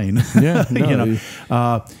fine. Yeah. No,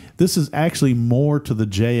 this is actually more to the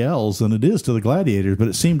JLs than it is to the Gladiators, but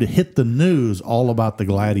it seemed to hit the news all about the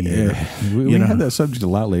Gladiator. We have that subject a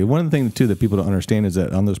lot lately. One of the things, too, that people don't understand is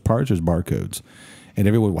that on those parts, there's barcodes. And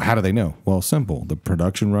everyone, well, how do they know? Well, simple. The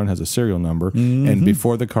production run has a serial number, and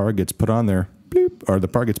before the car gets put on there, bloop, or the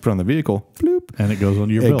part gets put on the vehicle, bloop, and it goes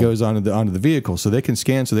onto your bill. It goes onto the vehicle, so they can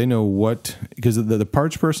scan, so they know what, because the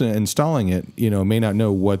parts person installing it, may not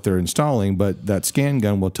know what they're installing, but that scan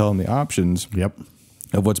gun will tell them the options. Yep.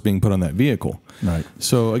 Of what's being put on that vehicle. Right.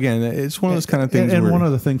 So again, it's one of those kind of things. And one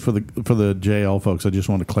other thing for the JL folks, I just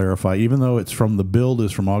want to clarify. Even though it's from the build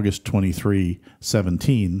is from August 23,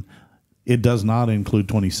 17, it does not include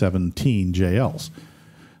 2017 JLs.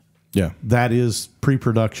 Yeah. That is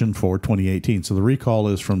pre-production for 2018. So the recall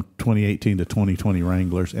is from 2018 to 2020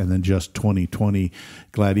 Wranglers, and then just 2020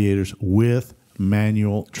 Gladiators with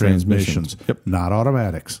manual transmissions. Yep. Not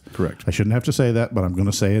automatics. Correct. I shouldn't have to say that, but I'm going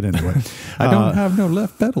to say it anyway. I don't have no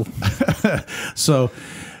left pedal. So,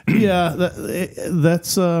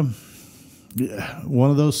 that's one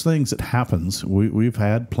of those things that happens. We've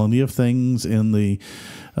had plenty of things in the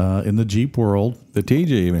Jeep world. The TJ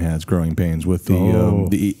even has growing pains with the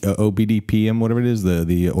OBDPM, whatever it is,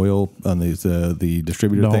 the oil on the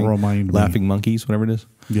distributor thing. Don't remind me. Laughing Monkeys, whatever it is.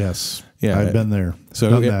 Yes. Yeah, I've been there.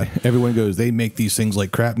 So everyone goes, they make these things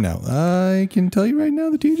like crap now. I can tell you right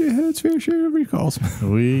now, the TJ had its fair share of recalls.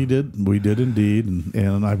 We did indeed,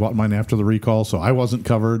 and I bought mine after the recall, so I wasn't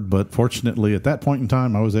covered. But fortunately, at that point in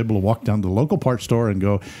time, I was able to walk down to the local parts store and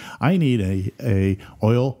go, I need a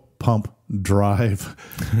oil pump drive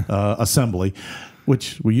assembly,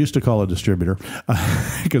 which we used to call a distributor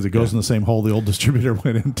because it goes in the same hole the old distributor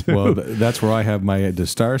went into. Well, that's where I have my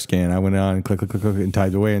star scan. I went on and click, and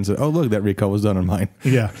typed away and said, oh, look, that recall was done on mine.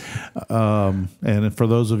 Yeah. And for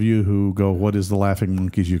those of you who go, what is the Laughing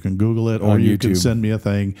Monkeys? You can Google it, or you can send me a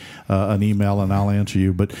thing, an email, and I'll answer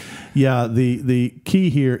you. But, yeah, the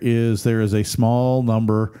key here is there is a small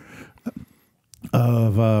number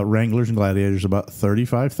of Wranglers and Gladiators, about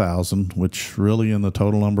 35,000, which really in the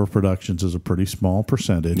total number of productions is a pretty small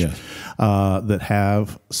percentage, that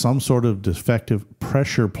have some sort of defective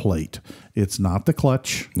pressure plate. It's not the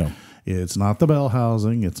clutch. No. It's not the bell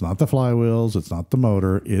housing. It's not the flywheels. It's not the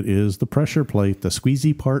motor. It is the pressure plate, the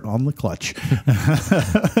squeezy part on the clutch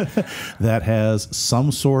that has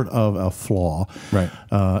some sort of a flaw. Right.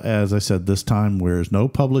 As I said, this time there's no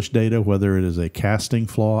published data whether it is a casting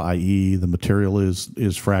flaw, i.e. the material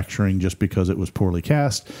is fracturing just because it was poorly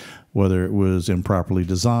cast, whether it was improperly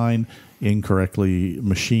designed, incorrectly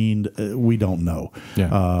machined, we don't know.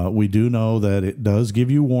 Yeah. We do know that it does give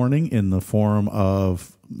you warning in the form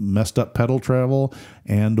of messed up pedal travel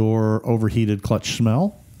and or overheated clutch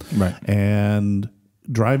smell. Right. And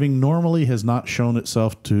driving normally has not shown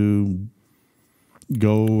itself to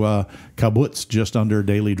kablooks just under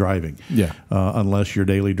daily driving. Yeah. Unless your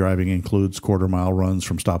daily driving includes quarter-mile runs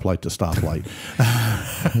from stoplight to stoplight.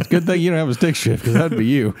 It's a good thing you don't have a stick shift, because that'd be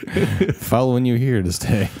you. Following you here to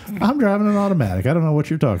stay. I'm driving an automatic. I don't know what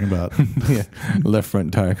you're talking about. Yeah. Left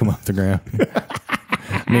front tire come off the ground.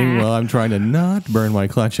 Meanwhile, I'm trying to not burn my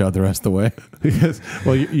clutch out the rest of the way. Yes.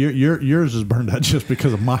 Well, yours is burned out just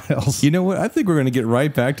because of miles. You know what? I think we're going to get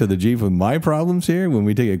right back to the Jeep with my problems here when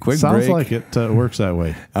we take a quick break. Sounds like it works that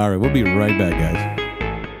way. All right, we'll be right back, guys.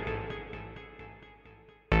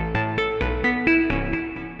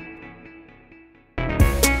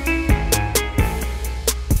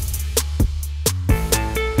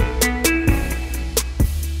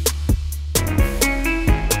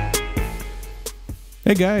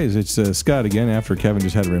 Hey guys, it's Scott again after Kevin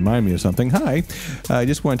just had to remind me of something. Hi, I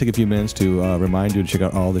just want to take a few minutes to remind you to check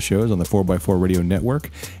out all the shows on the 4x4 Radio Network,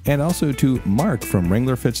 and also to Mark from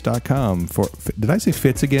WranglerFits.com. Did I say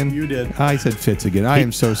Fits again? You did. I said Fits again. I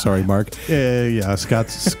am so sorry, Mark. Yeah,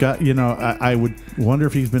 Scott, you know, I would wonder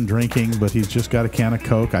if he's been drinking, but he's just got a can of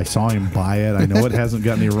Coke. I saw him buy it. I know it hasn't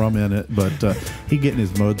got any rum in it, but he's getting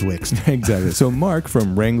his modes wixed. Exactly. So Mark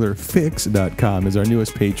from WranglerFix.com is our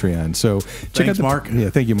newest Patreon. So check out Mark. Yeah,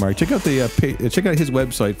 thank you, Mark. Check out check out his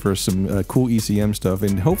website for some cool ECM stuff,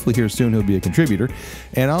 and hopefully here soon he'll be a contributor.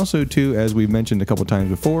 And also, too, as we've mentioned a couple times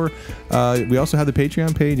before, we also have the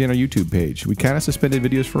Patreon page and our YouTube page. We kind of suspended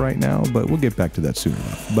videos for right now, but we'll get back to that soon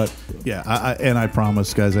enough. But yeah, I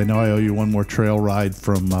promise, guys, I know I owe you one more trail ride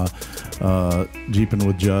from Jeeping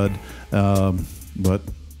with Judd, but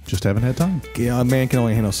just haven't had time. Yeah, a man can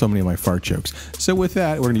only handle so many of my fart jokes. So with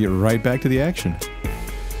that, we're going to get right back to the action.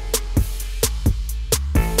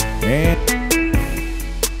 And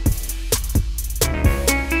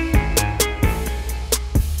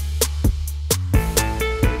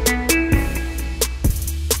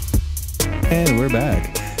we're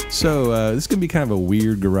back. So this is going to be kind of a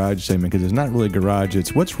weird garage segment, because it's not really garage.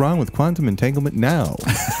 It's what's wrong with quantum entanglement now?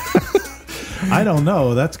 I don't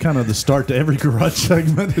know. That's kind of the start to every garage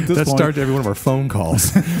segment at this point. Start to every one of our phone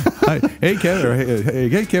calls. Hi, hey Kevin, or hey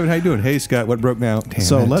Kevin, how you doing? Hey Scott, what broke now? Damn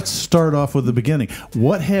it. Let's start off with the beginning.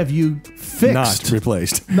 What have you fixed? Not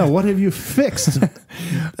replaced. No, what have you fixed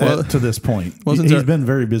to this point? Well, he's been a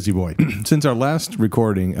very busy boy. Since our last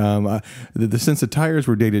recording, since the tires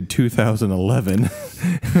were dated 2011,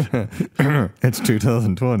 it's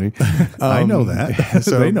 2020. I know that.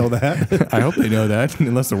 So they know that. I hope they know that,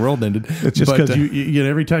 unless the world ended. It's just because you know,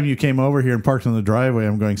 every time you came over here and parked in the driveway,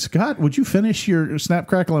 I'm going, Scott, would you finish your Snap,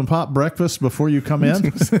 Crackle, and Pop breakfast before you come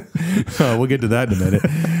in? We'll get to that in a minute.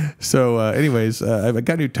 So, anyways, I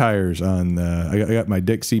got new tires on. I got my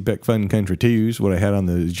Dick Seapeck Fun Country 2s, what I had on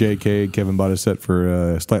the JK. Kevin bought a set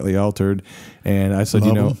for Slightly Altered. And I said,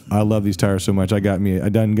 I love these tires so much. I got me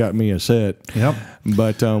a set. Yep.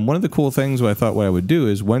 But one of the cool things what I would do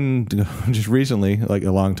is just recently, like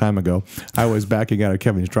a long time ago, I was backing out of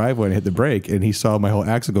Kevin's driveway and hit the brake, and he saw my whole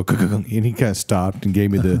axle go, and he kind of stopped and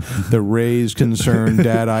gave me the raised, concerned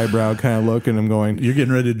dad eyebrow kind of look, and I'm going, you're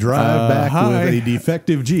getting ready to drive back with a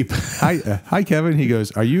defective Jeep. Hi, Kevin. He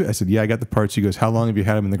goes, are you? I said, yeah, I got the parts. He goes, how long have you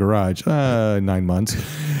had them in the garage? 9 months.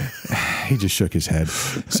 He just shook his head.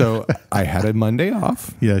 So I had a Monday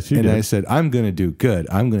off. Yes, you did. And I said, I'm going to do good.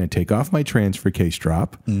 I'm going to take off my transfer case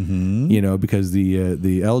drop, because the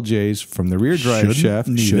LJs from the rear drive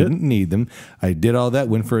shaft shouldn't need them. I did all that,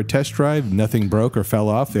 went for a test drive. Nothing broke or fell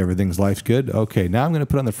off. Life's good. Okay, now I'm going to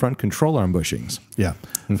put on the front control arm bushings. Yeah.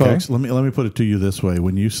 Okay. Folks, let me put it to you this way.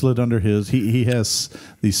 When you slid under his, he has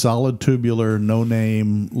the solid tubular,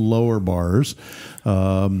 no-name lower bars,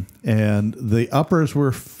 and the uppers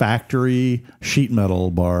were factory sheet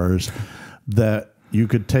metal bars that you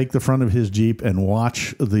could take the front of his Jeep and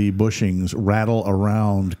watch the bushings rattle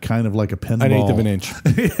around kind of like a pinball. An eighth of an inch.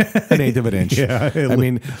 An eighth of an inch. Yeah. I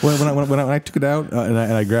mean, when I took it out and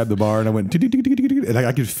I grabbed the bar and I went, and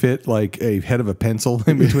I could fit like a head of a pencil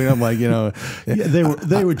in between them, like, Yeah,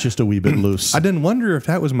 they were just a wee bit loose. I didn't wonder if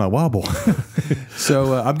that was my wobble.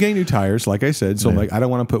 So I'm getting new tires, like I said. So I'm like, I don't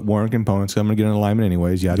want to put worn components. So I'm going to get an alignment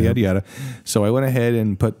anyways, yada, yada, yada. So I went ahead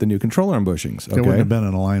and put the new control arm bushings. Okay? It wouldn't have been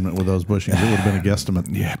in alignment with those bushings. It would have been a guesstimate.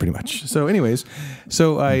 Yeah, pretty much. So anyways,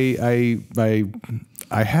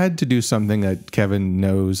 I had to do something that Kevin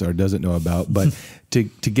knows or doesn't know about, but to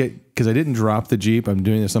get, because I didn't drop the Jeep, I'm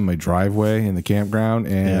doing this on my driveway in the campground,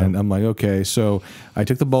 and I'm like, okay, so I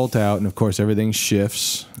took the bolt out, and of course everything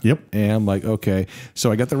shifts. Yep. And I'm like, okay,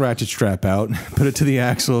 so I got the ratchet strap out, put it to the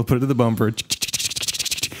axle, put it to the bumper,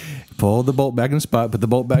 pull the bolt back in the spot, put the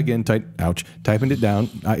bolt back in, tightened it down.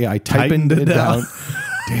 I tightened it down.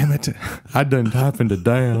 damn it. I done topping it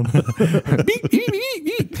down. Beep, beep, beep,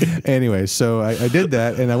 beep. Anyway, so I did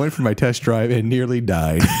that, and I went for my test drive and nearly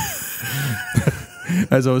died.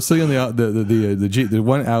 As I was sitting on the Jeep, the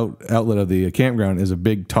one outlet of the campground is a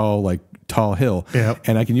big, tall hill. Yep.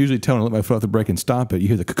 And I can usually tell when I let my foot off the brake and stop it, you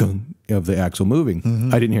hear the ka-kung of the axle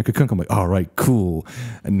moving. I didn't hear ka-kung. I'm like, all right, cool.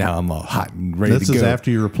 And now I'm all hot and ready to go. This is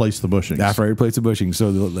after you replace the bushings. After I replaced the bushings.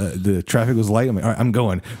 So the traffic was light. I'm like, all right, I'm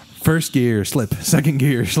going. First gear, slip. Second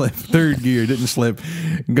gear, slip. Third gear, didn't slip.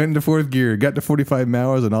 Got into fourth gear, got to 45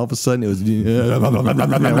 miles, and all of a sudden it was... It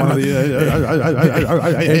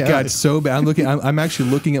got so bad. I'm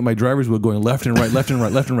actually looking at my driver's wheel going left and right, left and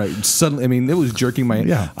right, left and right. Suddenly, I mean, it was jerking my...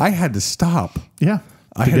 Yeah. I had to stop. Yeah.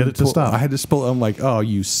 I had it to stop. I had to pull. I'm like, oh,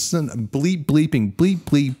 you son, bleep, bleeping, bleep,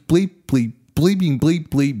 bleep, bleep, bleep, bleeping, bleep,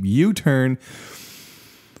 bleep, U-turn.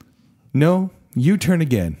 No, U-turn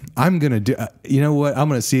again. I'm going to do, you know what? I'm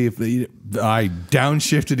going to see if I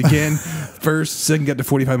downshifted again. First, second, got to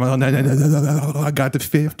 45 miles. I got to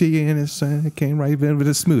 50 and it came right in with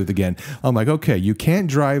a smooth again. I'm like, okay, you can't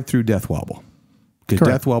drive through death wobble. Because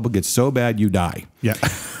death wobble gets so bad, you die. Yeah.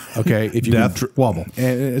 Okay. If you death wobble.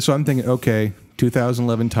 And so I'm thinking, okay,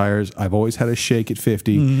 2011 tires. I've always had a shake at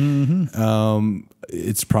 50.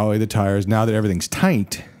 It's probably the tires. Now that everything's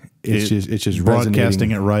tight, it's just broadcasting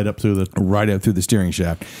resonating it right up through the steering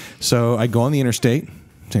shaft. So I go on the interstate.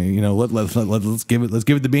 Say, let's give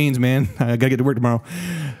it the beans, man. I gotta get to work tomorrow.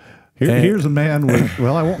 Here's a man with,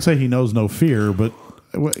 well, I won't say he knows no fear, but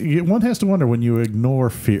one has to wonder when you ignore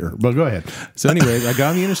fear. But go ahead. So anyways, I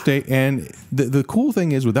got on the interstate, and the cool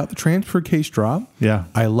thing is without the transfer case drop,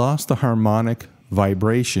 I lost the harmonic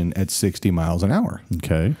vibration at 60 miles an hour.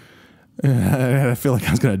 Okay. I feel like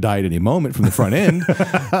I was going to die at any moment from the front end.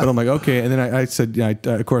 But I'm like, okay. And then I said,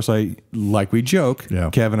 of course, like we joke,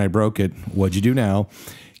 Kevin, I broke it. What'd you do now?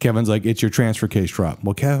 Kevin's like, it's your transfer case drop.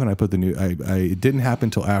 Well, Kevin, I put the new, it didn't happen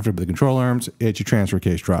until after, but the control arms, it's your transfer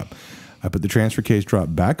case drop. I put the transfer case drop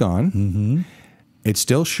back on. It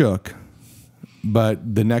still shook,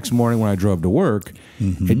 but the next morning when I drove to work,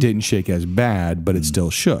 it didn't shake as bad, but it still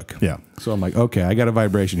shook. Yeah. So I'm like, okay, I got a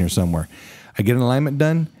vibration here somewhere. I get an alignment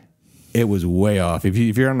done. It was way off. If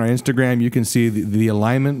you're on our Instagram, you can see the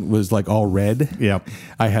alignment was like all red. Yep.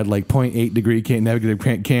 I had like 0.8 degree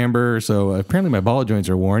negative camber, so apparently my ball joints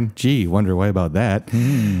are worn. Gee, wonder why about that.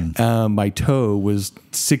 My toe was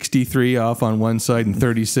 63 off on one side and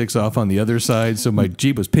 36 off on the other side, so my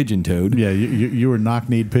Jeep was pigeon-toed. Yeah, you were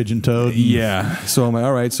knock-kneed, pigeon-toed. Yeah. So I'm like,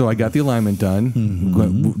 all right, so I got the alignment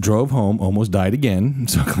done, drove home, almost died again,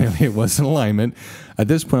 so clearly it wasn't alignment. At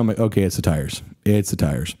this point, I'm like, okay, it's the tires. It's the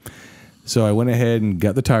tires. So I went ahead and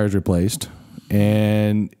got the tires replaced,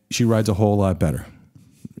 and she rides a whole lot better.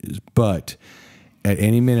 But at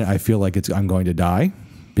any minute, I feel like I'm going to die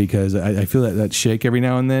because I feel that shake every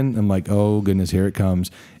now and then. I'm like, oh, goodness, here it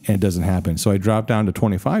comes, and it doesn't happen. So I dropped down to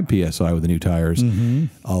 25 PSI with the new tires.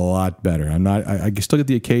 A lot better. I still get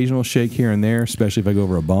the occasional shake here and there, especially if I go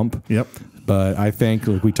over a bump. Yep. But I think,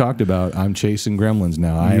 like we talked about, I'm chasing gremlins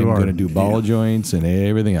now. I am going to do ball joints and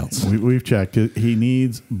everything else. We've checked it. He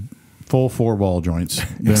needs full 4 ball joints.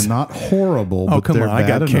 They're not horrible, but come they're on. I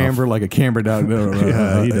got bad camber like a cambered out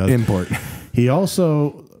he does. import. He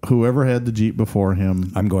also, whoever had the Jeep before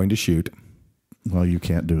him, I'm going to shoot. Well, you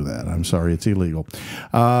can't do that. I'm sorry. It's illegal.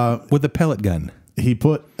 With a pellet gun. He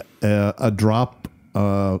put a drop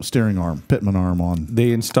steering arm, Pitman arm on.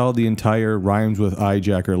 They installed the entire rhymes with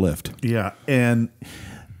iJacker lift. Yeah, and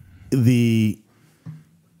the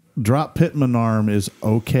drop Pitman arm is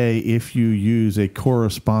okay if you use a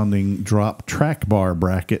corresponding drop track bar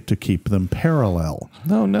bracket to keep them parallel.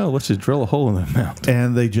 No, let's just drill a hole in the mount.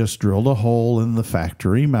 And they just drilled a hole in the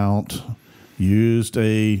factory mount, used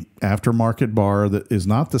a aftermarket bar that is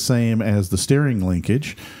not the same as the steering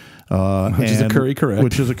linkage. Which is a Curry Correct.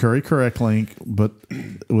 Which is a Curry Correct link, but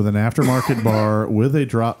with an aftermarket bar with a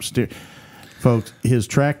drop steer. Folks, his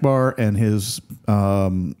track bar and his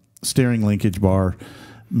steering linkage bar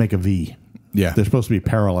make a V. Yeah. They're supposed to be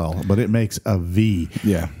parallel, but it makes a V.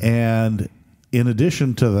 Yeah. And in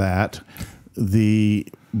addition to that, the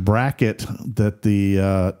bracket that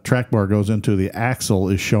the track bar goes into, the axle,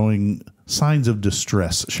 is showing signs of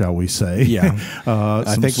distress, shall we say. Yeah.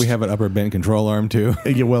 I think we have an upper bend control arm too.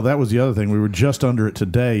 Yeah, well, that was the other thing. We were just under it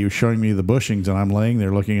today. You were showing me the bushings, and I'm laying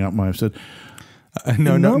there looking up I said,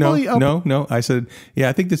 No. I said, yeah,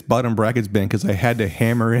 I think this bottom bracket's bent because I had to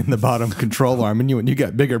hammer in the bottom control arm, and you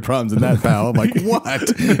got bigger problems than that, pal. I'm like,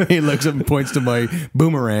 what? He looks up and points to my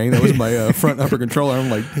boomerang. That was my front upper control arm. I'm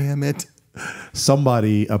like, damn it.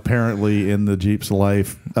 Somebody apparently in the Jeep's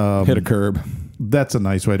life hit a curb. That's a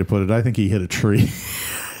nice way to put it. I think he hit a tree.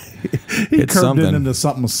 he It's curved something. it into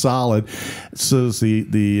something solid. So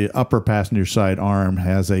the upper passenger side arm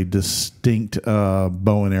has a distinct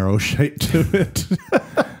bow and arrow shape to it.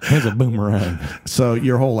 It's a boomerang. So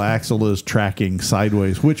your whole axle is tracking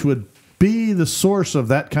sideways, which would be the source of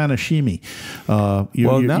that kind of shimmy. Now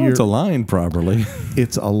it's aligned properly.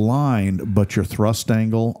 It's aligned, but your thrust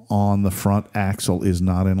angle on the front axle is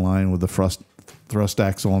not in line with the thrust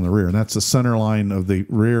axle on the rear. And that's the center line of the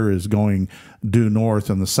rear is going due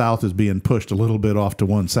north, and the south is being pushed a little bit off to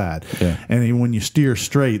one side. Yeah. And when you steer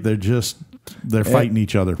straight, they're fighting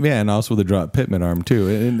each other. Yeah, and also the drop pitman arm too.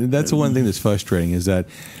 And that's the one thing that's frustrating is that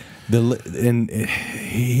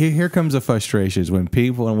here comes the frustration is when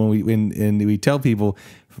we tell people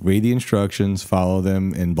read the instructions, follow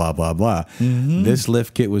them, and blah blah blah. Mm-hmm. This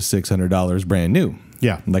lift kit was $600 brand new.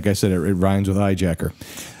 Yeah, like I said, it rhymes with hijacker,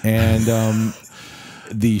 and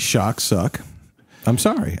the shocks suck. I'm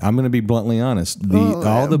sorry. I'm going to be bluntly honest.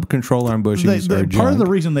 All the control arm bushings are junk. Part of the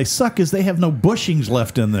reason they suck is they have no bushings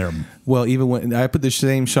left in there. Well, even when I put the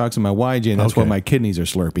same shocks in my YJ, and that's why my kidneys are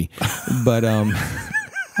slurpy. But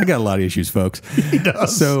I got a lot of issues, folks. He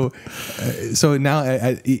does. So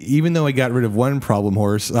now, even though I got rid of one problem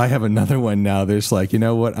horse, I have another one now. There's like, you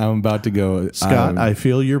know what? I'm about to go. Scott, I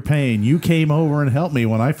feel your pain. You came over and helped me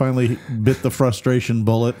when I finally bit the frustration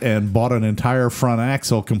bullet and bought an entire front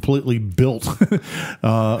axle completely built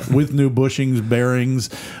with new bushings, bearings,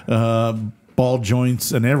 ball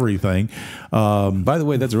joints, and everything. By the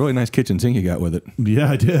way, that's a really nice kitchen sink you got with it. Yeah,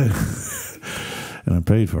 I did. And I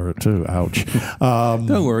paid for it too. Ouch.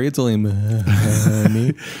 Don't worry, it's only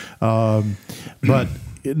money. But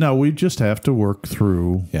no, we just have to work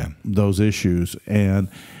through those issues. And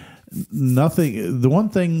the one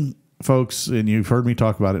thing, folks, and you've heard me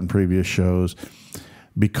talk about it in previous shows,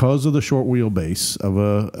 because of the short wheelbase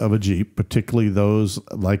of a Jeep, particularly those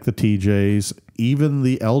like the TJs, even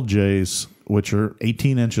the LJs, which are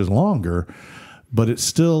 18 inches longer, but it's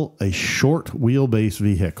still a short wheelbase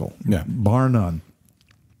vehicle, bar none.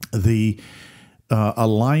 The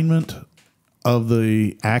alignment of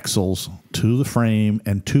the axles to the frame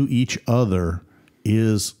and to each other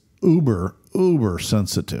is uber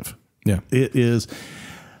sensitive. Yeah. It is.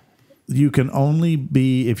 You can only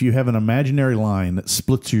be, if you have an imaginary line that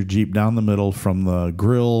splits your Jeep down the middle from the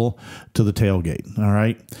grill to the tailgate, all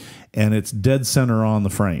right? And it's dead center on the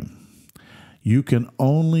frame. You can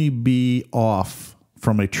only be off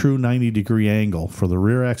from a true 90-degree angle for the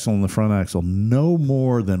rear axle and the front axle no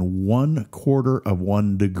more than 1/4 of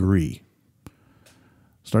 1 degree.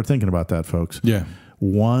 Start thinking about that, folks. Yeah.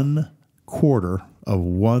 1/4 of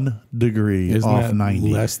 1 degree. Isn't off that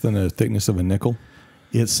 90. Less than a thickness of a nickel?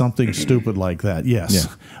 It's something stupid like that, yes.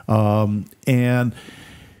 Yeah. And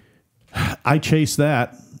I chased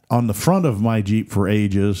that on the front of my Jeep for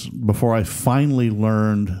ages before I finally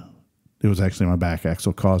learned it was actually my back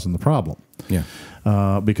axle causing the problem. Yeah.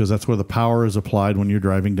 Because that's where the power is applied when you're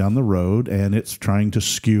driving down the road, and it's trying to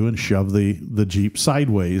skew and shove the Jeep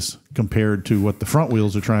sideways compared to what the front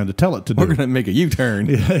wheels are trying to tell it to do. We're going to make a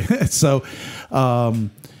U-turn. So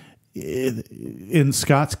in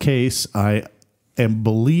Scott's case, I am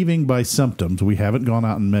believing by symptoms, we haven't gone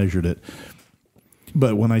out and measured it,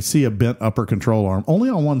 but when I see a bent upper control arm,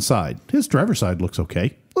 only on one side, his driver's side looks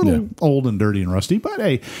okay. A little old and dirty and rusty, but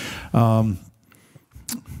hey,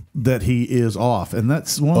 that he is off. And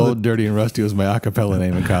that's one Old, Dirty, and Rusty was my a cappella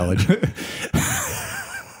name in college. I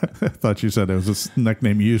thought you said it was a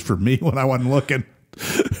nickname you used for me when I wasn't looking.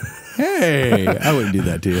 Hey, I wouldn't do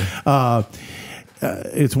that to you.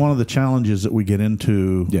 It's one of the challenges that we get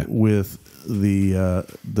into with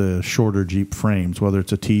the shorter Jeep frames, whether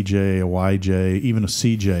it's a TJ, a YJ, even a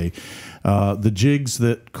CJ. The jigs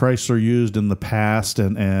that Chrysler used in the past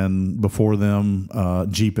and before them,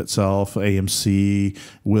 Jeep itself, AMC,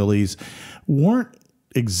 Willys, weren't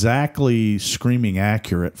exactly screaming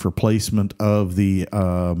accurate for placement of the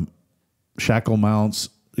shackle mounts,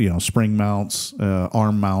 spring mounts,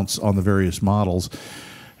 arm mounts on the various models.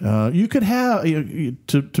 You could have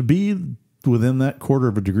to be within that 1/4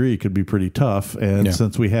 of a degree could be pretty tough. And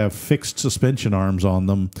since we have fixed suspension arms on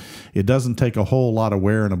them, it doesn't take a whole lot of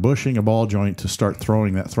wear and a bushing, a ball joint to start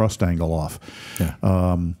throwing that thrust angle off. Yeah.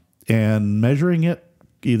 And measuring it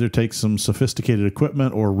either takes some sophisticated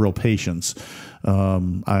equipment or real patience.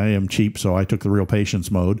 I am cheap, so I took the real patience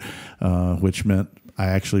mode, which meant I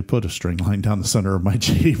actually put a string line down the center of my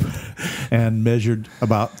Jeep and measured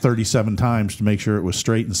about 37 times to make sure it was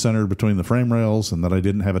straight and centered between the frame rails and that I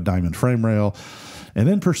didn't have a diamond frame rail. and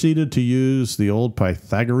then proceeded to use the old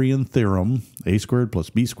Pythagorean theorem, a squared plus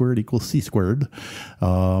b squared equals c squared.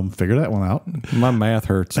 Figure that one out. My math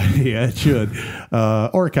hurts. Yeah, it should.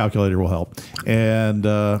 Or a calculator will help. And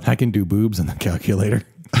I can do boobs in the calculator.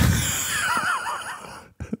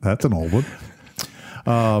 that's an old one.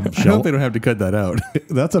 I hope they don't have to cut that out.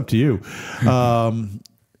 That's up to you.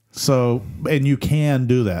 So, and you can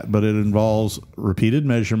do that, but it involves repeated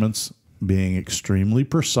measurements, being extremely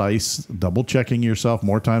precise, double checking yourself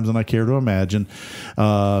more times than I care to imagine,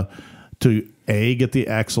 to get the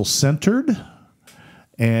axle centered.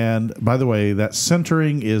 And by the way, that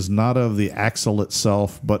centering is not of the axle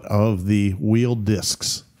itself, but of the wheel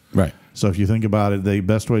discs. Right. So if you think about it, the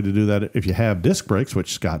best way to do that, if you have disc brakes,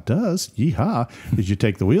 which Scott does, yeehaw, is you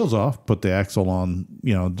take the wheels off, put the axle on,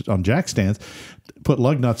 on jack stands, put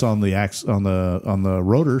lug nuts on the on the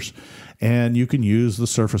rotors, and you can use the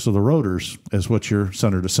surface of the rotors as what your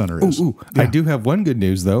center to center is. Ooh. Yeah. I do have one good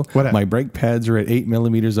news though. What? My brake pads are at 8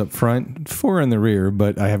 millimeters up front, 4 in the rear,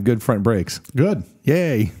 but I have good front brakes. Good.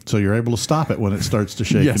 Yay. So you're able to stop it when it starts to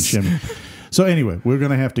shake and shimmy. So anyway, we're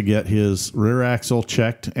going to have to get his rear axle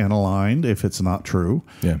checked and aligned if it's not true.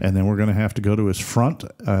 Yeah. And then we're going to have to go to his front.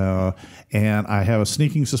 And I have a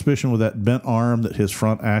sneaking suspicion with that bent arm that his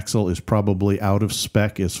front axle is probably out of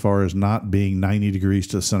spec as far as not being 90 degrees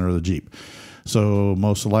to the center of the Jeep. So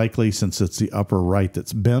most likely, since it's the upper right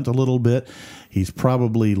that's bent a little bit, he's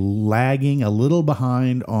probably lagging a little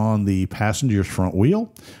behind on the passenger's front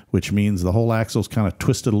wheel, which means the whole axle's kind of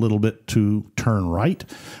twisted a little bit to turn right,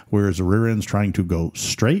 whereas the rear end's trying to go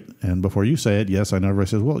straight. And before you say it, yes, I know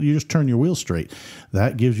everybody says, well, you just turn your wheel straight.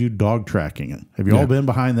 That gives you dog tracking. Have you all been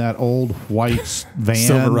behind that old white van?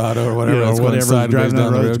 Silverado or whatever. Whatever's driving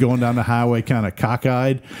down the road, going down the highway kind of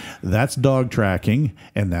cockeyed. That's dog tracking,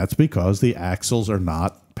 and that's because the axles are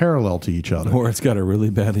not parallel to each other. Or it's got a really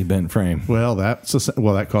badly bent frame. Well,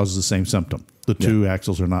 that causes the same symptom. The two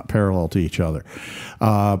axles are not parallel to each other.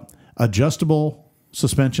 Adjustable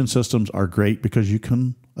suspension systems are great because you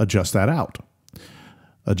can adjust that out.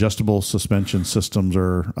 Adjustable suspension systems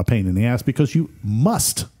are a pain in the ass because you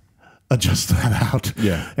must adjust that out.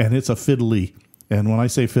 Yeah. And it's a fiddly. And when I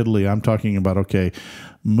say fiddly, I'm talking about, okay,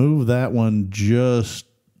 move that one just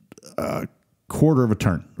quarter of a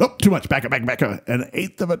turn. Oh, too much. Back up. An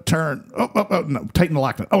eighth of a turn. Oh, no. Tighten the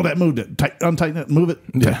lock nut. Oh, that moved it. Untighten it. Move it.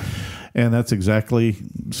 Yeah. And that's exactly,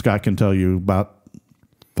 Scott can tell you, about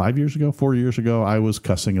 4 years ago, I was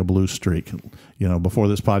cussing a blue streak, before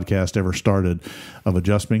this podcast ever started, of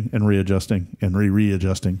adjusting and readjusting and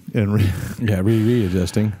readjusting and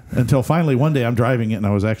readjusting. Until finally one day I'm driving it and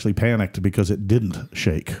I was actually panicked because it didn't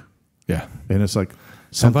shake. Yeah. And it's like,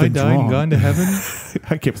 have I something's died wrong. and gone to heaven?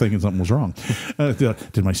 I kept thinking something was wrong.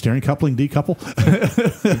 Did my steering coupling decouple?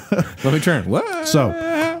 Let me turn. What?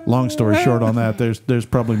 So, long story short on that, there's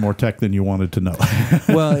probably more tech than you wanted to know.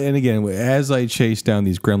 Well, and again, as I chase down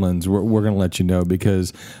these gremlins, we're going to let you know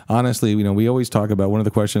because honestly, we always talk about, one of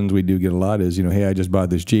the questions we do get a lot is, hey, I just bought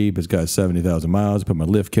this Jeep. It's got 70,000 miles. I put my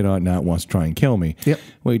lift kit on it. Now it wants to try and kill me. Yep.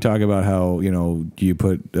 We talk about how, you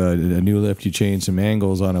put a new lift, you change some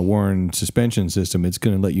angles on a worn suspension system. It's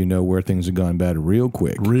going to let you know where things have gone bad real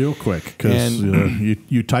quick. Because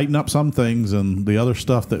you tighten up some things and the other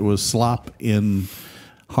stuff that was slop in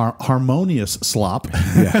harmonious slop.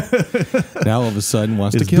 Yeah. Now all of a sudden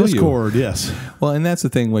wants to kill discord, yes. Well, and that's the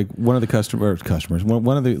thing. Like one of the customers,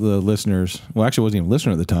 one of the listeners. Well, actually, wasn't even a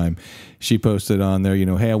listener at the time. She posted on there,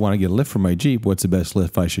 hey, I want to get a lift for my Jeep. What's the best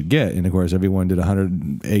lift I should get? And of course, everyone did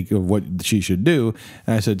 100 of what she should do.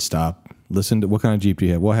 And I said, stop. Listen to what kind of Jeep do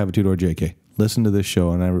you have? Well, I have a 2-door JK. Listen to this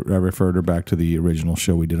show, and I referred her back to the original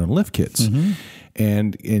show we did on lift kits. Mm-hmm.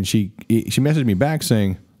 And she messaged me back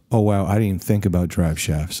saying, oh, wow, I didn't even think about drive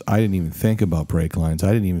shafts. I didn't even think about brake lines.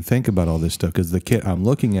 I didn't even think about all this stuff because the kit I'm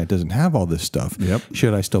looking at doesn't have all this stuff. Yep.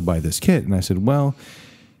 Should I still buy this kit? And I said, well,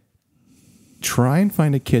 try and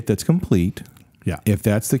find a kit that's complete. Yeah. If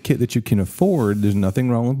that's the kit that you can afford, there's nothing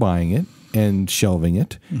wrong with buying it and shelving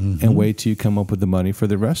it and wait till you come up with the money for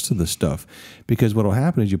the rest of the stuff. Because what will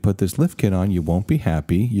happen is you put this lift kit on, you won't be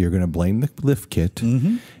happy. You're going to blame the lift kit.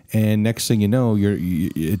 And next thing you know, you're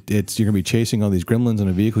going to be chasing all these gremlins in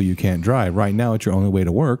a vehicle you can't drive. Right now, it's your only way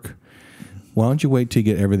to work. Why don't you wait till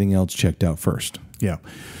you get everything else checked out first? Yeah.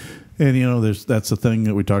 And, that's the thing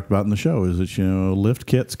that we talked about in the show is that, lift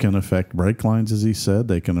kits can affect brake lines, as he said.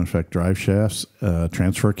 They can affect drive shafts,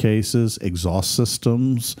 transfer cases, exhaust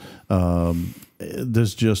systems.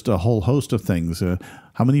 There's just a whole host of things.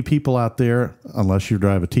 How many people out there, unless you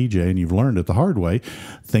drive a TJ and you've learned it the hard way,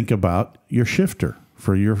 think about your shifter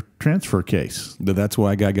for your transfer case. That's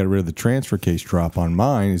why I got rid of the transfer case drop on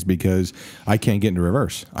mine, is because I can't get into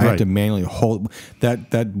reverse. I have to manually hold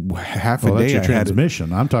that half a day. That's your I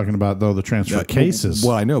transmission. I'm talking about, though, the transfer cases.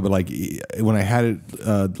 Well, I know, but like when I had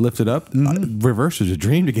it lifted up, reverse was a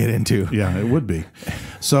dream to get into. Yeah, it would be.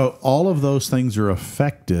 So all of those things are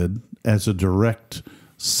affected as a direct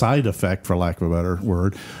side effect, for lack of a better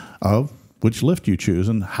word, of which lift you choose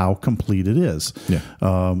and how complete it is. Yeah.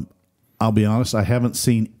 I'll be honest, I haven't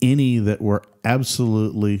seen any that were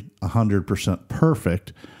absolutely 100%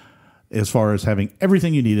 perfect as far as having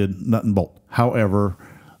everything you needed, nut and bolt. However,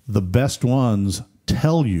 the best ones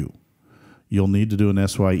tell you'll need to do an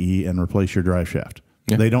SYE and replace your drive shaft.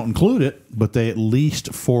 Yeah. They don't include it, but they at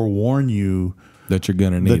least forewarn you that you're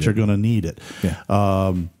going to need it. Yeah.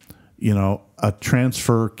 A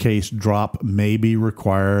transfer case drop may be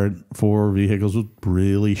required for vehicles with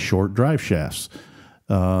really short drive shafts.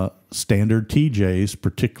 Standard TJs,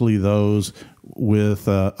 particularly those with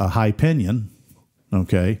a high pinion,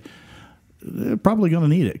 okay, they're probably going to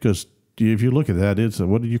need it, because if you look at that, it's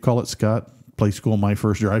what did you call it, Scott? Play school, my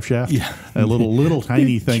first drive shaft. Yeah, a little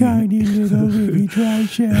tiny thing. Tiny little baby drive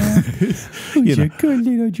shaft. Who's a good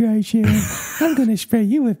little drive shaft? I'm going to spray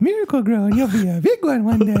you with Miracle Grow, and you'll be a big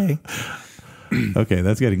one day. Okay,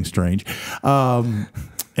 that's getting strange. But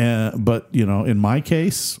in my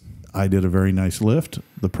case, I did a very nice lift.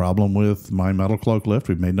 The problem with my metal cloak lift,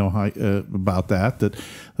 we've made no about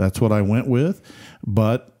that's what I went with.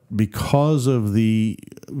 But because of the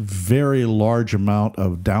very large amount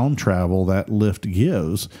of down travel that lift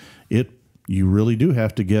gives, you really do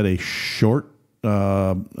have to get a short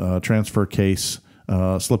transfer case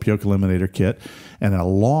slip yoke eliminator kit and a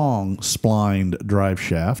long splined drive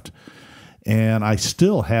shaft. And I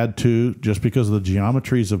still had to, just because of the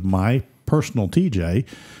geometries of my personal TJ,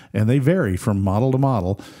 and they vary from model to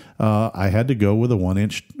model, I had to go with a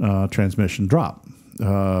 1-inch transmission drop.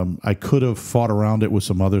 I could have fought around it with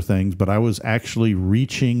some other things, but I was actually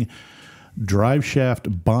reaching drive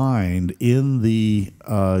shaft bind in the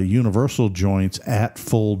universal joints at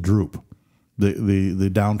full droop. The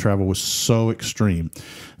down travel was so extreme.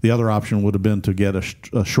 The other option would have been to get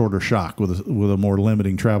a shorter shock with a more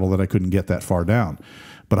limiting travel that I couldn't get that far down.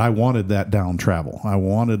 But I wanted that down travel. I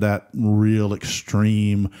wanted that real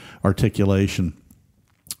extreme articulation.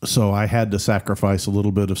 So I had to sacrifice a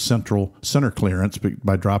little bit of center clearance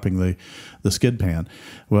by dropping the skid pan.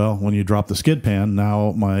 Well, when you drop the skid pan,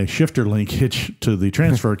 now my shifter linkage to the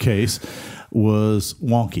transfer case was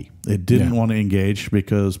wonky. It didn't want to engage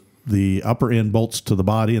because the upper end bolts to the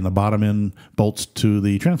body and the bottom end bolts to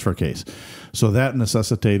the transfer case. So that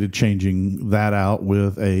necessitated changing that out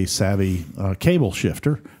with a savvy cable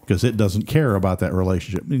shifter, because it doesn't care about that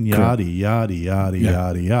relationship. And yada, yada, yada,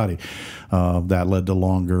 yada, yada. That led to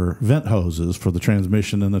longer vent hoses for the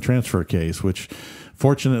transmission and the transfer case, which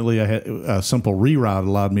fortunately I had a simple reroute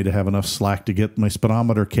allowed me to have enough slack to get my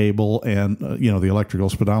speedometer cable and the electrical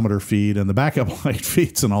speedometer feed and the backup light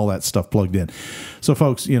feeds and all that stuff plugged in. So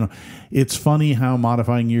folks, it's funny how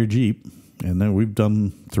modifying your Jeep, and then we've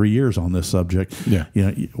done 3 years on this subject. Yeah.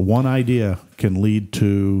 One idea can lead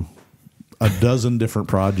to a dozen different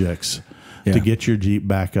projects to get your Jeep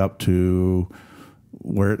back up to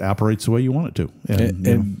where it operates the way you want it to.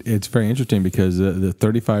 And it's very interesting because the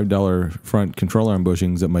 $35 front control arm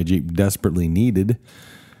bushings that my Jeep desperately needed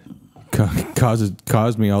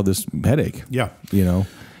caused me all this headache. Yeah.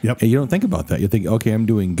 Yep. And you don't think about that. You think, okay, I'm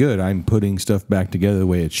doing good. I'm putting stuff back together the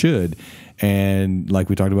way it should. And like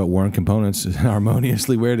we talked about, worn components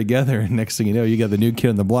harmoniously wear together. And next thing you know, you got the new kid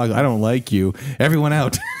on the block. I don't like you. Everyone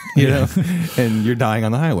out. And you're dying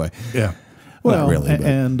on the highway. Yeah. Well, not really.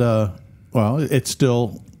 It's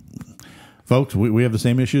still, folks, we have the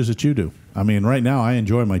same issues that you do. I mean, right now I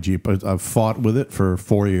enjoy my Jeep. I've fought with it for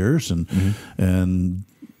 4 years and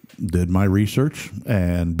did my research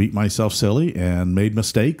and beat myself silly and made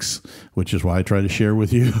mistakes, which is why I try to share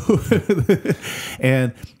with you.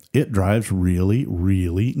 And it drives really,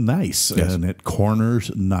 really nice. Yes. And it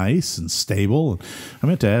corners nice and stable. I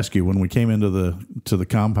meant to ask you, when we came into the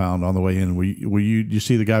compound on the way in, you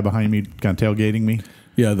see the guy behind me kind of tailgating me?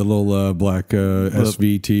 Yeah, the little black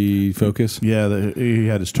SVT Focus. Yeah, he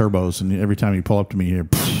had his turbos, and every time he pulled up to me here,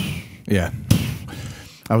 yeah.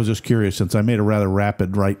 I was just curious, since I made a rather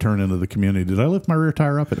rapid right turn into the community. Did I lift my rear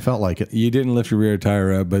tire up? It felt like it. You didn't lift your rear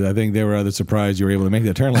tire up, but I think they were rather surprised you were able to make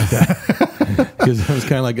that turn like that. Because it was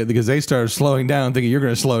kind of like, because they started slowing down, thinking you're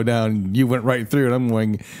going to slow down. You went right through, and I'm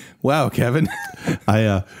going, wow, Kevin.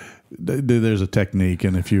 there's a technique,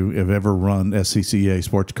 and if you have ever run SCCA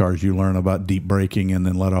sports cars, you learn about deep braking and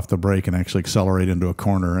then let off the brake and actually accelerate into a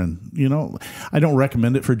corner. And I don't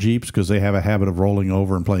recommend it for Jeeps because they have a habit of rolling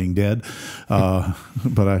over and playing dead.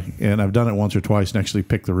 But I've done it once or twice and actually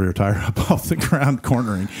picked the rear tire up off the ground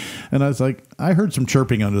cornering. And I was like, I heard some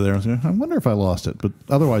chirping under there. I was like, I wonder if I lost it. But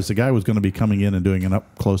otherwise, the guy was going to be coming in and doing an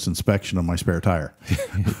up close inspection of my spare tire.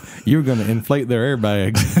 You were going to inflate their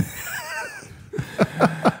airbags.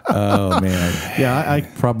 Oh, man. Yeah, I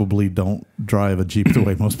probably don't drive a Jeep the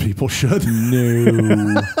way most people should.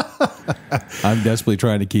 No. I'm desperately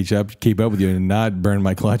trying to keep up with you and not burn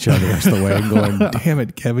my clutch out the rest of the way. I'm going, damn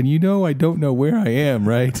it, Kevin, I don't know where I am,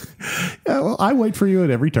 right? Yeah, well, I wait for you at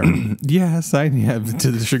every turn. Yes, I have,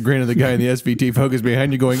 to the chagrin of the guy in the SVT Focus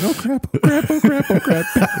behind you going, oh, crap, oh, crap, oh, crap, oh, crap.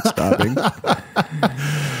 Stopping.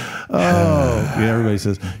 Oh, yeah, everybody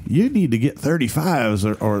says, you need to get 35s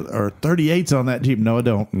or 38s on that Jeep. No, I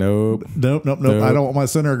don't. Nope. I don't want my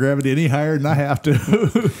center of gravity any higher than I have to.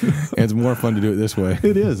 And it's more fun to do it this way.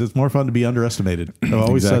 It is. It's more fun to be underestimated. I've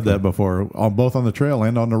always said that before, both on the trail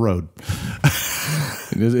and on the road.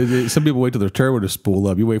 Some people wait till their turbo to spool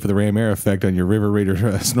up. You wait for the ram air effect on your River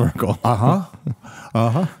Raider snorkel.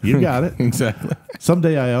 You got it. Exactly.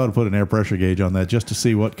 Someday I ought to put an air pressure gauge on that just to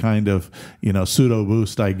see what kind of pseudo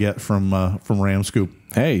boost I get from Ram Scoop.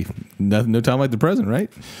 Hey, no time like the present,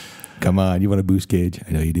 right? Come on, you want a boost gauge?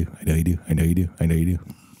 I know you do. I know you do. I know you do. I know you do.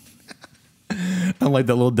 I'm like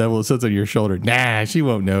that little devil that sits on your shoulder. Nah, she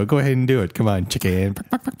won't know. Go ahead and do it. Come on, chicken.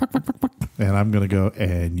 And I'm going to go,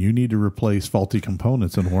 and you need to replace faulty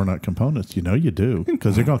components and worn out components. You do,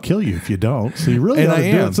 because they're going to kill you if you don't. So you really got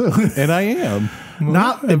to do it too. And I am.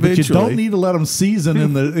 But you don't need to let them season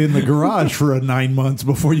in the garage for 9 months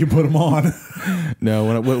before you put them on.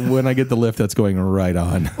 No, when I get the lift, that's going right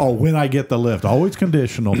on. Oh, when I get the lift. Always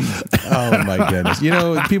conditional. Oh, my goodness.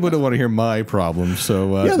 People don't want to hear my problems.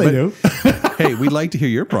 So yeah, they do. Hey, we'd like to hear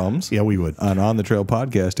your problems. Yeah, we would. On the trail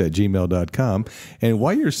podcast at gmail.com. And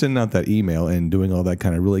while you're sending out that email and doing all that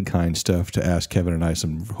kind of really kind stuff to ask Kevin and I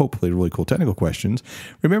some hopefully really cool technical questions,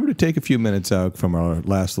 remember to take a few minutes out from our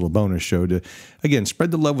last little bonus show to, again,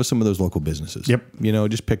 spread the love with some of those local businesses. Yep.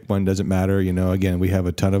 Just pick one, doesn't matter. Again, we have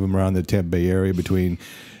a ton of them around the Tampa Bay area between...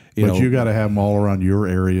 But you got to have them all around your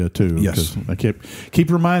area too. Yes. I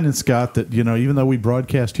keep reminding Scott that even though we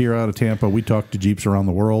broadcast here out of Tampa, we talk to Jeeps around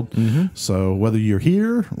the world. Mm-hmm. So whether you're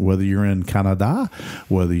here, whether you're in Canada,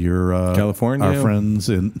 whether you're California, our friends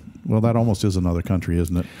in that almost is another country,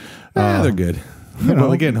 isn't it? They're good.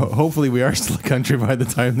 Well, again, hopefully we are still a country by the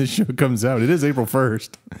time this show comes out. It is April 1st.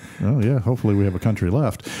 Oh, yeah. Hopefully we have a country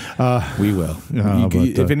left. We will.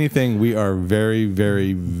 If anything, we are very,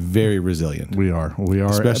 very, very resilient. We are.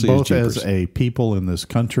 Especially both as a people in this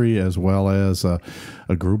country as well as a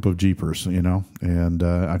group of Jeepers, And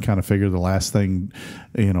I kind of figure the last thing,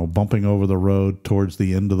 bumping over the road towards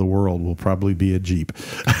the end of the world will probably be a Jeep.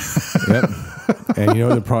 Yep.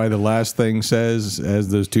 And probably the last thing says as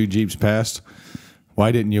those two Jeeps passed,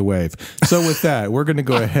 why didn't you wave? So with that, we're going to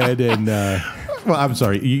go ahead and... Well, I'm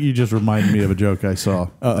sorry. You just reminded me of a joke I saw.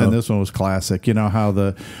 And this one was classic. You know how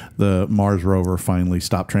the Mars rover finally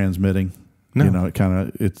stopped transmitting? No.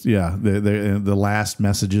 The last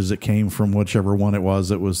messages that came from whichever one it was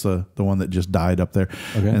the one that just died up there.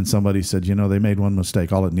 Okay. And somebody said, they made one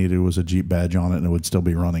mistake. All it needed was a Jeep badge on it and it would still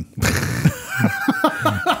be running.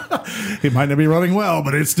 It might not be running well,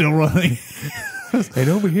 but it's still running. And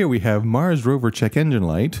over here we have Mars rover check engine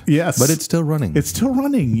light. Yes. But it's still running. It's still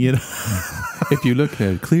running, If you look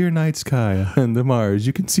at a clear night sky on the Mars,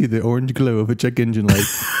 you can see the orange glow of a check engine light.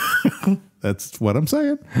 That's what I'm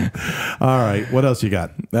saying. All right. What else you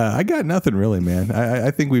got? I got nothing really, man.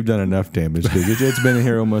 I think we've done enough damage. It's been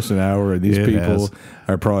here almost an hour, and these people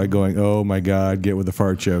are probably going, oh, my God, get with the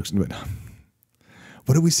fart jokes. But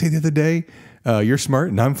what did we say the other day? You're smart,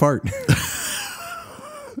 and I'm fart.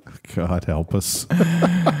 God help us.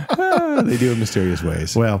 They do in mysterious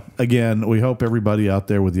ways. Well, again, we hope everybody out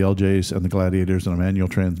there with the LJs and the Gladiators and a manual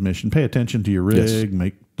transmission, pay attention to your rig,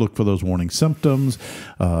 Yes. Look for those warning symptoms.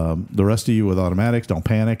 The rest of you with automatics, don't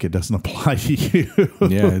panic. It doesn't apply to you.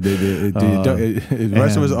 Yeah, the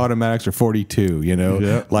rest of us automatics are 42,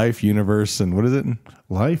 Yeah. Life, universe, and what is it?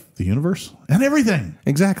 Life, the universe, and everything.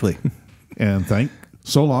 Exactly. And thanks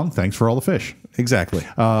for all the fish. Exactly.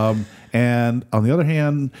 And on the other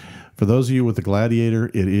hand, for those of you with the Gladiator,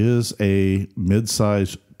 it is a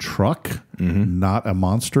mid-size truck, not a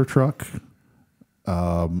monster truck.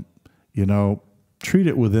 treat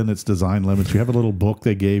it within its design limits. You have a little book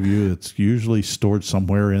they gave you. It's usually stored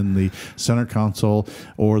somewhere in the center console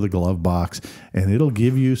or the glove box, and it'll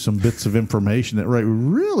give you some bits of information that would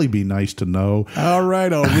really be nice to know. All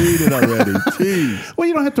right, I'll read it already. Jeez. Well,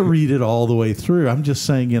 you don't have to read it all the way through. I'm just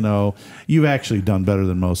saying, you've actually done better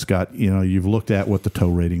than most, Scott. You've looked at what the tow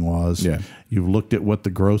rating was. Yeah. You've looked at what the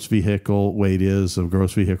gross vehicle weight is, the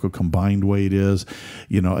gross vehicle combined weight is,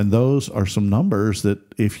 and those are some numbers that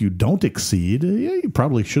if you don't exceed, you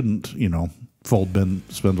probably shouldn't, fold, bend,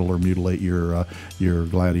 spindle, or mutilate your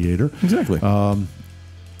Gladiator. Exactly. But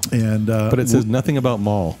it says nothing about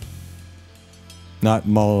mall. Not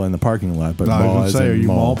mall in the parking lot, but I mall was as going to say, are in you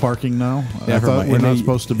mall. mall parking now? Yeah, I thought we're not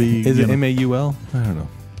supposed to be. Is it MAUL? I don't know.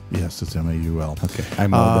 Yes, it's MAUL. Okay, I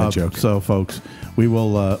mauled that joke. So, folks, we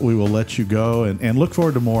will let you go and look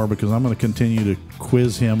forward to more, because I'm going to continue to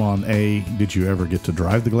quiz him on A, did you ever get to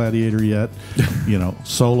drive the Gladiator yet?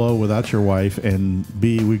 Solo without your wife, and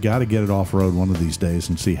B, we got to get it off road one of these days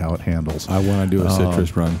and see how it handles. I want to do a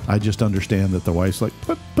citrus run. I just understand that the wife's like,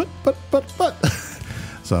 but.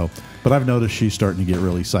 So, but I've noticed she's starting to get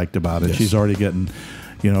really psyched about it. Yes. She's already getting,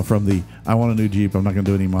 from the I want a new Jeep, I'm not going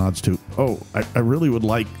to do any mods, to I really would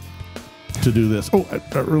like to do this.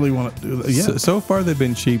 I really want to do that. Yeah. So far, they've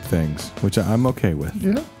been cheap things, which I'm okay with.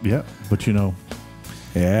 Yeah. But I know.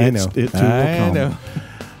 it too I will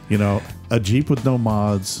come. A Jeep with no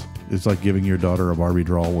mods is like giving your daughter a Barbie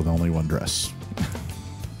doll with only one dress.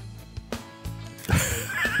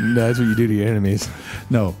 That's what you do to your enemies.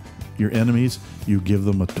 No, your enemies, you give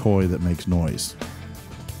them a toy that makes noise.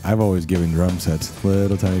 I've always given drum sets,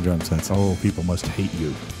 little tiny drum sets. Oh, people must hate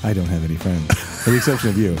you. I don't have any friends, with the exception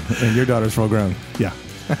of you, and your daughter's full grown. Yeah.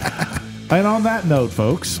 And on that note,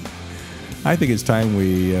 folks, I think it's time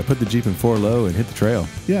we put the Jeep in 4 low and hit the trail.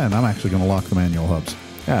 yeah, and I'm actually going to lock the manual hubs.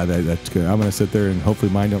 Yeah, that's good. I'm going to sit there and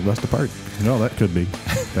hopefully mine don't rust apart. No, that could be.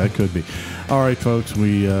 That could be. All right, folks,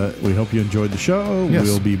 we hope you enjoyed the show. Yes.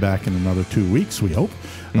 We'll be back in another 2 weeks, we hope.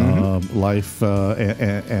 Life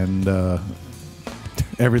and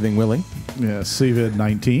Everything willing.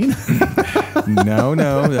 COVID-19. No,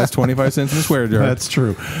 that's 25 cents in the swear jar. That's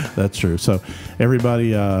true. So,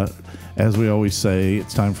 everybody, as we always say,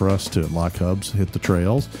 it's time for us to lock hubs, hit the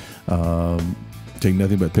trails. Take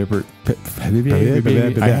nothing but pepper. I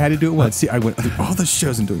had to do it once. See, I went through all the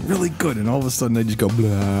shows and doing really good, and all of a sudden I just go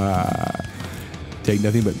blah. Take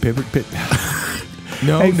nothing but pepper.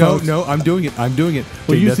 No, I'm doing it.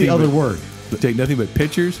 Well, use the other word. Take nothing but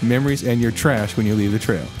pictures, memories, and your trash when you leave the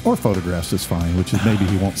trail. Or photographs is fine, which is maybe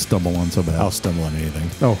he won't stumble on so bad. I'll stumble on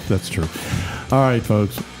anything. Oh, that's true. All right,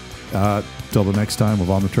 folks. Till the next time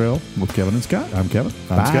of On the Trail with Kevin and Scott. I'm Kevin.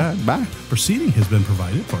 I'm Scott. Bye. Proceeding has been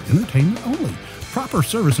provided for entertainment only. Proper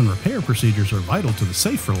service and repair procedures are vital to the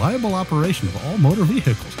safe, reliable operation of all motor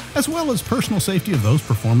vehicles, as well as personal safety of those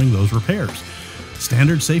performing those repairs.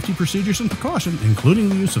 Standard safety procedures and precautions, including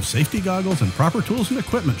the use of safety goggles and proper tools and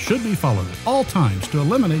equipment, should be followed at all times to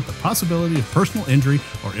eliminate the possibility of personal injury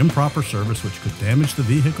or improper service which could damage the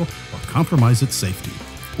vehicle or compromise its safety.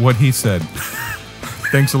 What he said.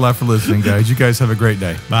 Thanks a lot for listening, guys. You guys have a great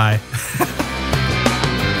day. Bye.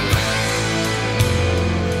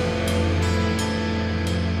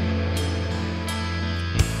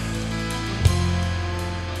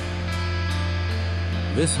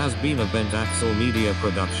 This has been a Bent Axle Media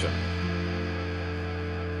production.